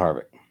pick Kevin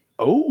Harvick.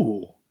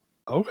 Oh,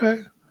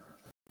 okay.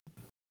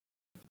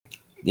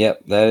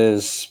 Yep, that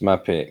is my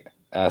pick.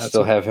 I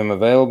still have him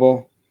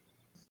available.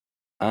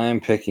 I'm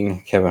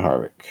picking Kevin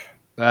Harvick.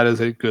 That is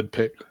a good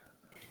pick.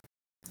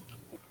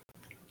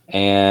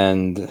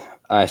 And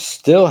I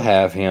still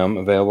have him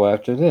available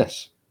after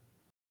this.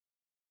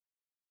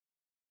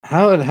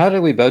 How did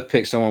we both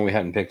pick someone we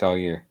hadn't picked all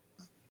year?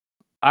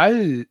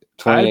 28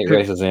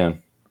 races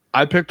in.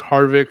 I picked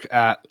Harvick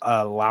at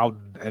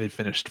Loudon, and he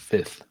finished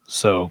 5th.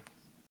 So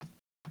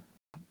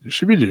you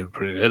should be doing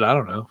pretty good. I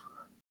don't know.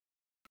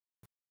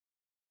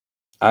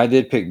 I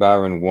did pick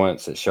Byron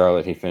once at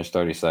Charlotte. He finished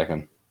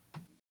 32nd.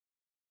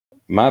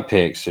 My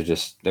picks are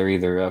they're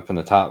either up in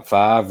the top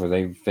 5 or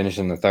they finish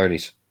in the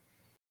 30s.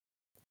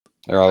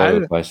 They're all over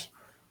the place.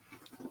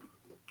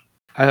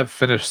 I have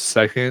finished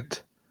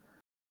second.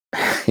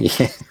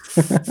 Yeah.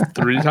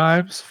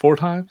 4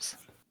 times.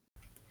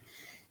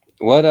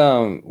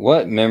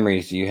 What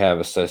memories do you have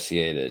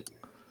associated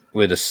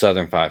with the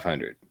Southern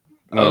 500?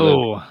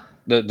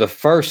 The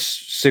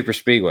first super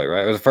speedway,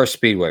 right? Or the first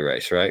speedway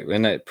race, right?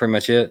 Isn't that pretty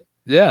much it?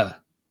 Yeah,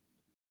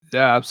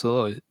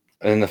 absolutely.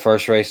 And the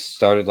first race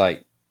started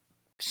like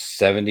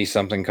 70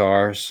 something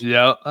cars.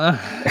 Yeah.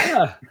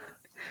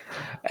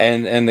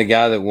 And the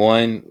guy that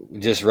won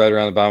just rode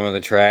around the bottom of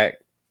the track.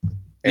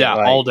 Yeah,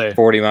 like all day,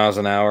 40 miles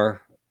an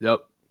hour.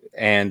 Yep.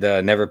 And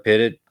never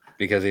pitted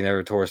because he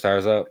never tore his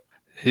tires up.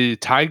 He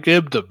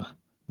Ty-Gibbed him.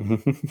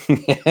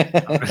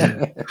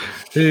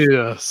 He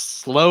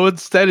slow and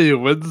steady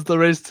wins the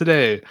race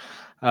today.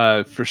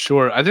 For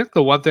sure. I think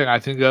the one thing I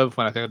think of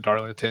when I think of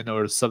Darlington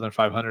or Southern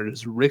 500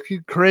 is Ricky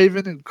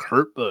Craven and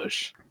Kurt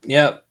Busch.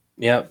 Yep.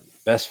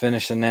 Best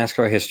finish in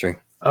NASCAR history.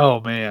 Oh,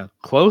 man.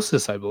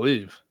 Closest, I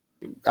believe.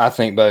 I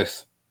think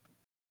both.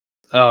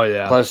 Oh,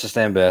 yeah. Closest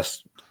and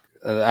best.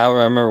 I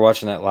remember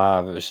watching that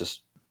live. It was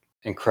just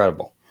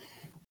incredible.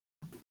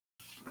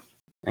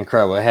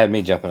 Incredible. It had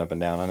me jumping up and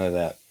down. I know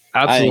that.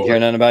 Absolutely. I didn't care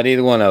nothing about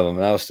either one of them,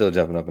 and I was still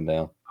jumping up and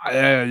down.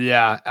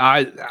 Yeah.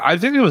 I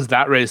think it was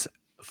that race.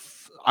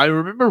 I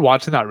remember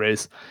watching that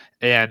race,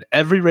 and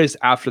every race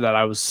after that,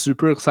 I was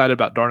super excited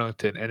about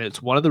Darlington, and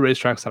it's one of the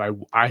racetracks that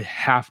I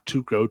have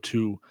to go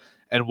to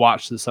and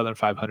watch the Southern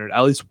 500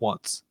 at least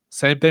once.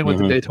 Same thing with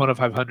the Daytona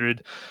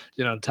 500,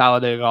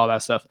 Talladega, all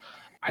that stuff.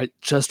 I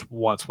just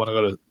once want to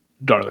go to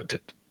Darlington.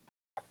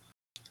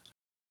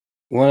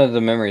 One of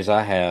the memories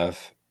I have,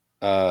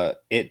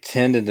 it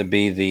tended to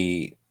be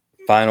the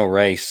final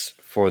race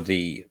for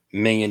the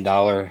 $1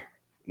 million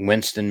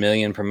Winston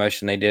Million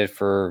promotion they did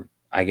for,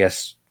 I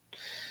guess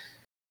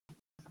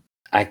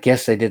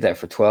they did that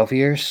for 12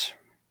 years.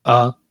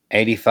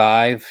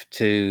 85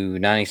 to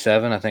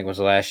 97, I think was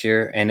the last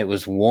year. And it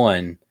was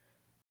won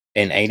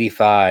in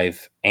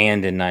 85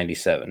 and in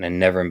 97 and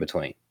never in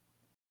between.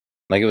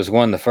 Like it was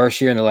won the first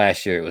year and the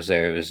last year it was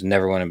there. It was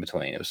never one in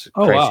between. It was the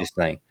craziest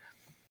thing.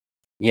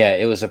 Yeah,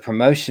 it was a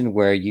promotion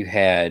where you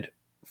had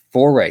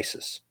 4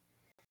 races.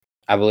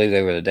 I believe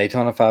they were the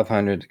Daytona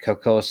 500, the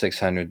Coca-Cola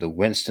 600, the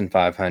Winston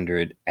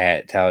 500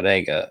 at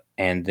Talladega,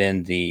 and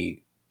then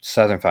the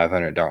Southern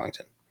 500 at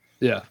Darlington.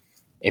 Yeah.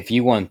 If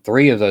you won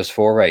 3 of those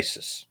 4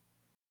 races,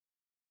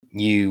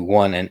 you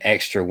won an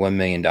extra $1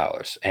 million.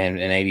 And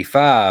in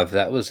 85,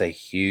 that was a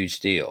huge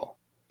deal.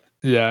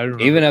 Yeah, I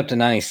remember. Even up to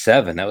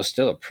 97, that was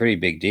still a pretty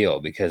big deal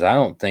because I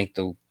don't think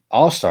the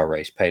All-Star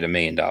race paid $1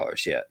 million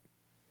yet.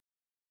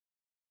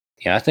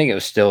 Yeah, I think it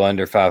was still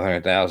under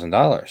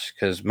 $500,000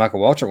 because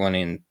Michael Waltrip won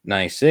in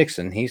 96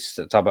 and he's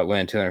talking about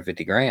winning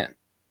 $250,000.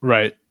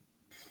 Right.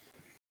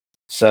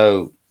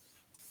 So,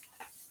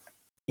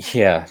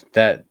 yeah,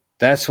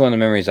 that's one of the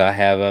memories I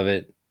have of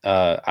it.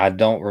 I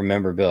don't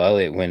remember Bill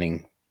Elliott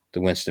winning the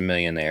Winston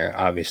Million there.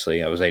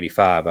 Obviously, I was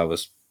 85. I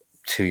was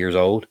 2 years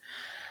old.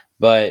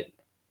 But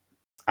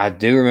I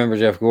do remember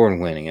Jeff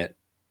Gordon winning it.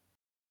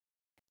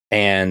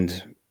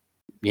 And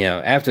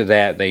after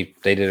that, they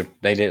did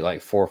it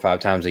like 4 or 5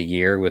 times a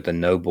year with the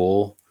No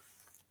Bull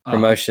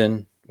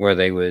promotion, where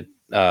they would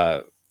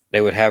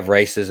have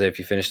races. If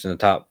you finished in the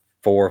top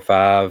 4 or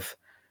 5,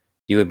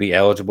 you would be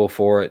eligible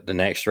for it the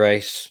next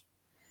race.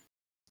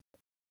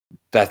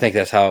 I think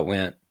that's how it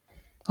went,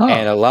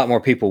 and a lot more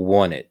people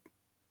won it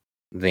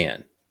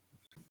then.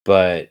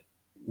 But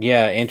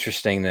yeah,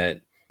 interesting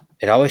that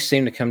it always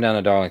seemed to come down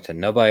to Darlington.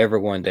 Nobody ever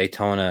won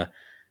Daytona,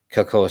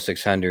 Coca-Cola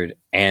 600,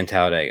 and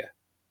Talladega.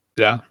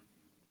 Yeah.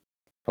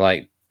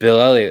 Like Bill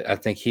Elliott, I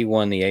think he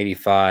won the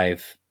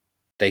 85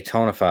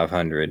 Daytona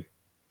 500,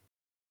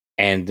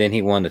 and then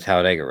he won the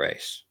Talladega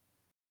race.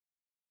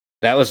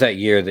 That was that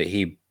year that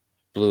he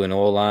blew an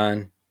oil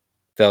line,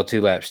 fell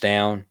 2 laps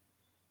down,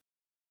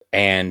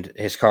 and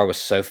his car was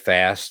so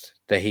fast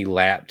that he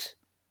unlapped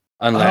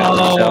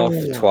himself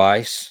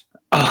twice.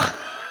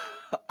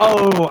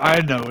 Oh,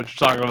 I know what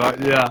you're talking about.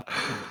 Yeah.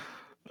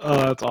 Oh,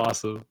 that's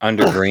awesome.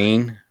 Under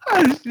green.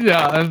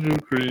 Yeah, under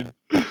green.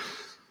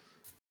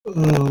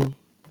 Oh.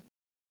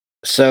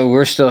 So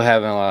we're still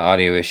having a lot of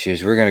audio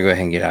issues. We're going to go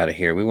ahead and get out of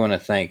here. We want to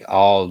thank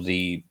all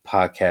the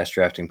podcast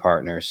drafting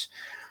partners.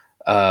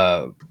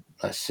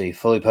 Let's see,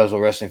 Fully Puzzled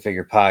Wrestling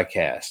Figure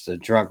Podcast, the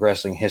Drunk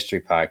Wrestling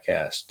History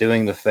Podcast,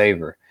 Doing the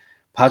Favor,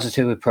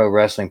 Positively Pro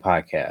Wrestling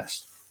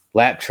Podcast,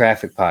 Lap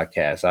Traffic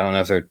Podcast. I don't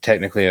know if they're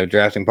technically a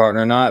drafting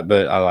partner or not,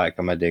 but I like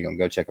them. I dig them.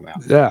 Go check them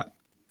out. Yeah.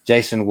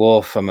 Jason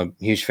Wolf, I'm a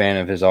huge fan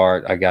of his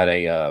art. I got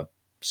a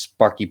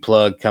Sparky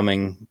plug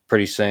coming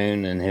pretty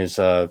soon in his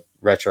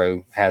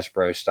retro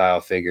Hasbro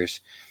style figures.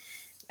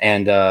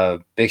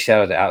 And big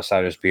shout out to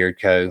Outsiders Beard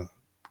Co.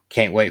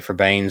 Can't wait for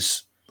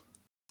Bane's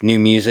new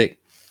music.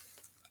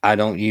 I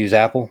don't use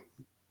Apple,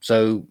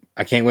 so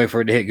I can't wait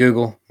for it to hit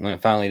Google when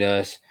it finally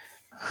does.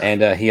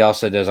 And he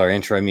also does our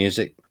intro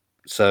music,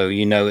 so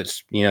he's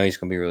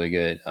gonna be really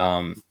good.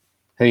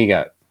 Who you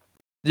got?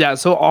 Yeah,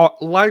 so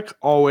like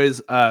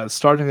always,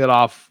 starting it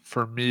off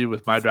for me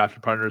with my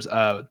drafting partners,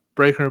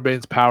 Breaker and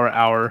Bane's Power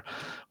Hour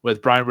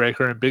with Brian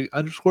Breaker and Big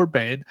 _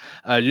 Bane.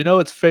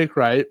 It's Fake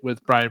Right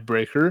with Brian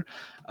Breaker.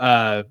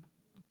 TB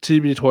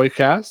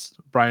Toycast,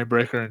 Brian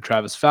Breaker and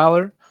Travis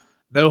Fowler.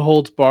 No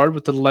Holds Barred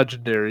with the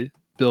legendary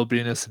Bill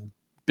Venus and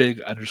Big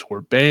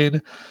 _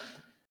 Bane.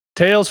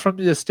 Tales from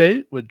the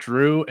Estate with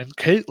Drew and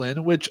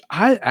Caitlin, which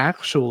I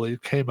actually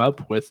came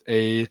up with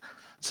a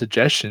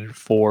suggestion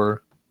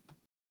for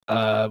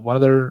one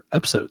of their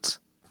episodes.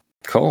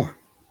 Cool.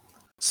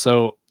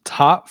 So,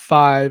 top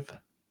 5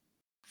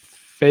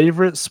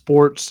 favorite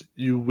sports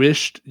you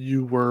wished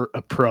you were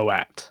a pro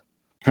at.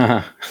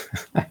 That's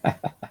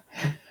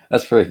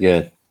pretty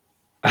good.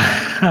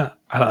 I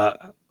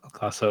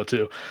thought so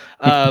too.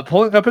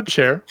 Pulling up a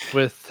chair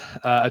with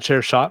a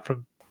chair shot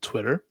from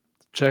Twitter.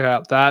 Check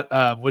out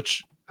that,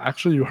 which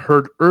actually you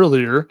heard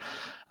earlier.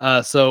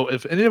 So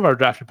if any of our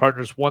drafting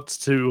partners wants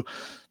to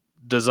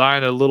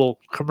design a little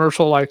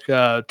commercial like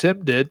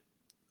Tim did,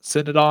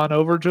 send it on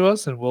over to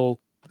us and we'll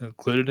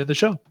include it in the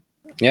show.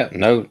 Yeah,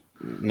 no.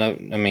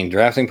 I mean,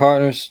 drafting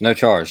partners, no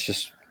charge.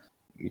 Just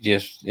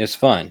it's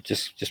fun.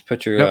 Just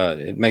put your.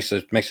 It makes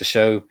the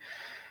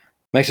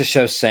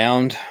show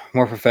sound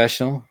more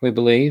professional, we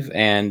believe,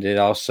 and it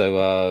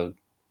also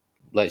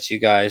lets you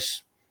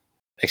guys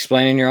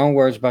explain in your own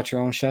words about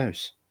your own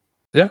shows.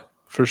 Yeah,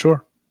 for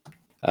sure.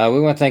 We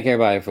want to thank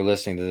everybody for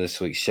listening to this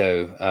week's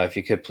show. If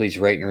you could please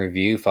rate and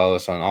review, follow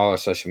us on all our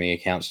social media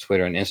accounts,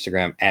 Twitter and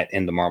Instagram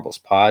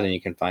 @InTheMarblesPod, and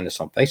you can find us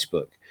on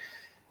Facebook.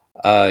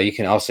 You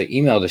can also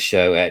email the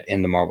show at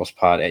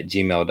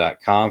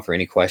inthemarblespod@gmail.com for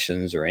any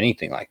questions or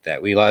anything like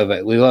that. We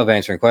love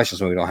answering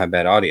questions when we don't have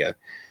bad audio.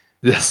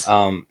 Yes.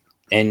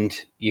 And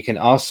you can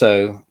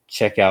also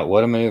check out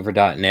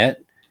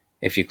whatamaneuver.net.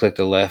 If you click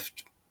the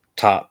left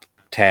top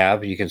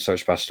tab, you can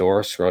search by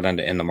store, scroll down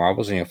to In the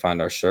Marbles, and you'll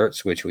find our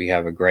shirts, which we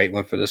have a great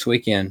one for this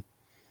weekend.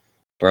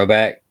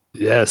 Throwback.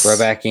 Yes.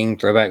 Throwback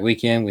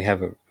weekend. We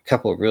have a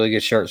couple of really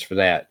good shirts for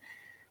that.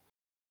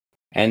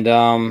 And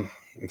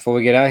before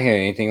we get out here,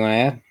 anything you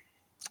want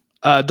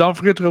to add? Don't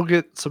forget to go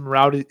get some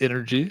Rowdy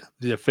Energy,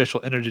 the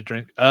official energy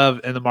drink of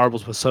In the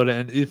Marbles with Soda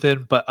and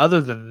Ethan. But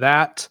other than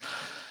that,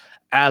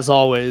 as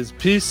always,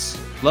 peace,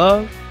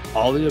 love,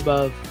 all the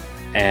above.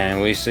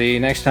 And we see you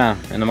next time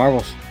in the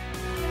Marbles.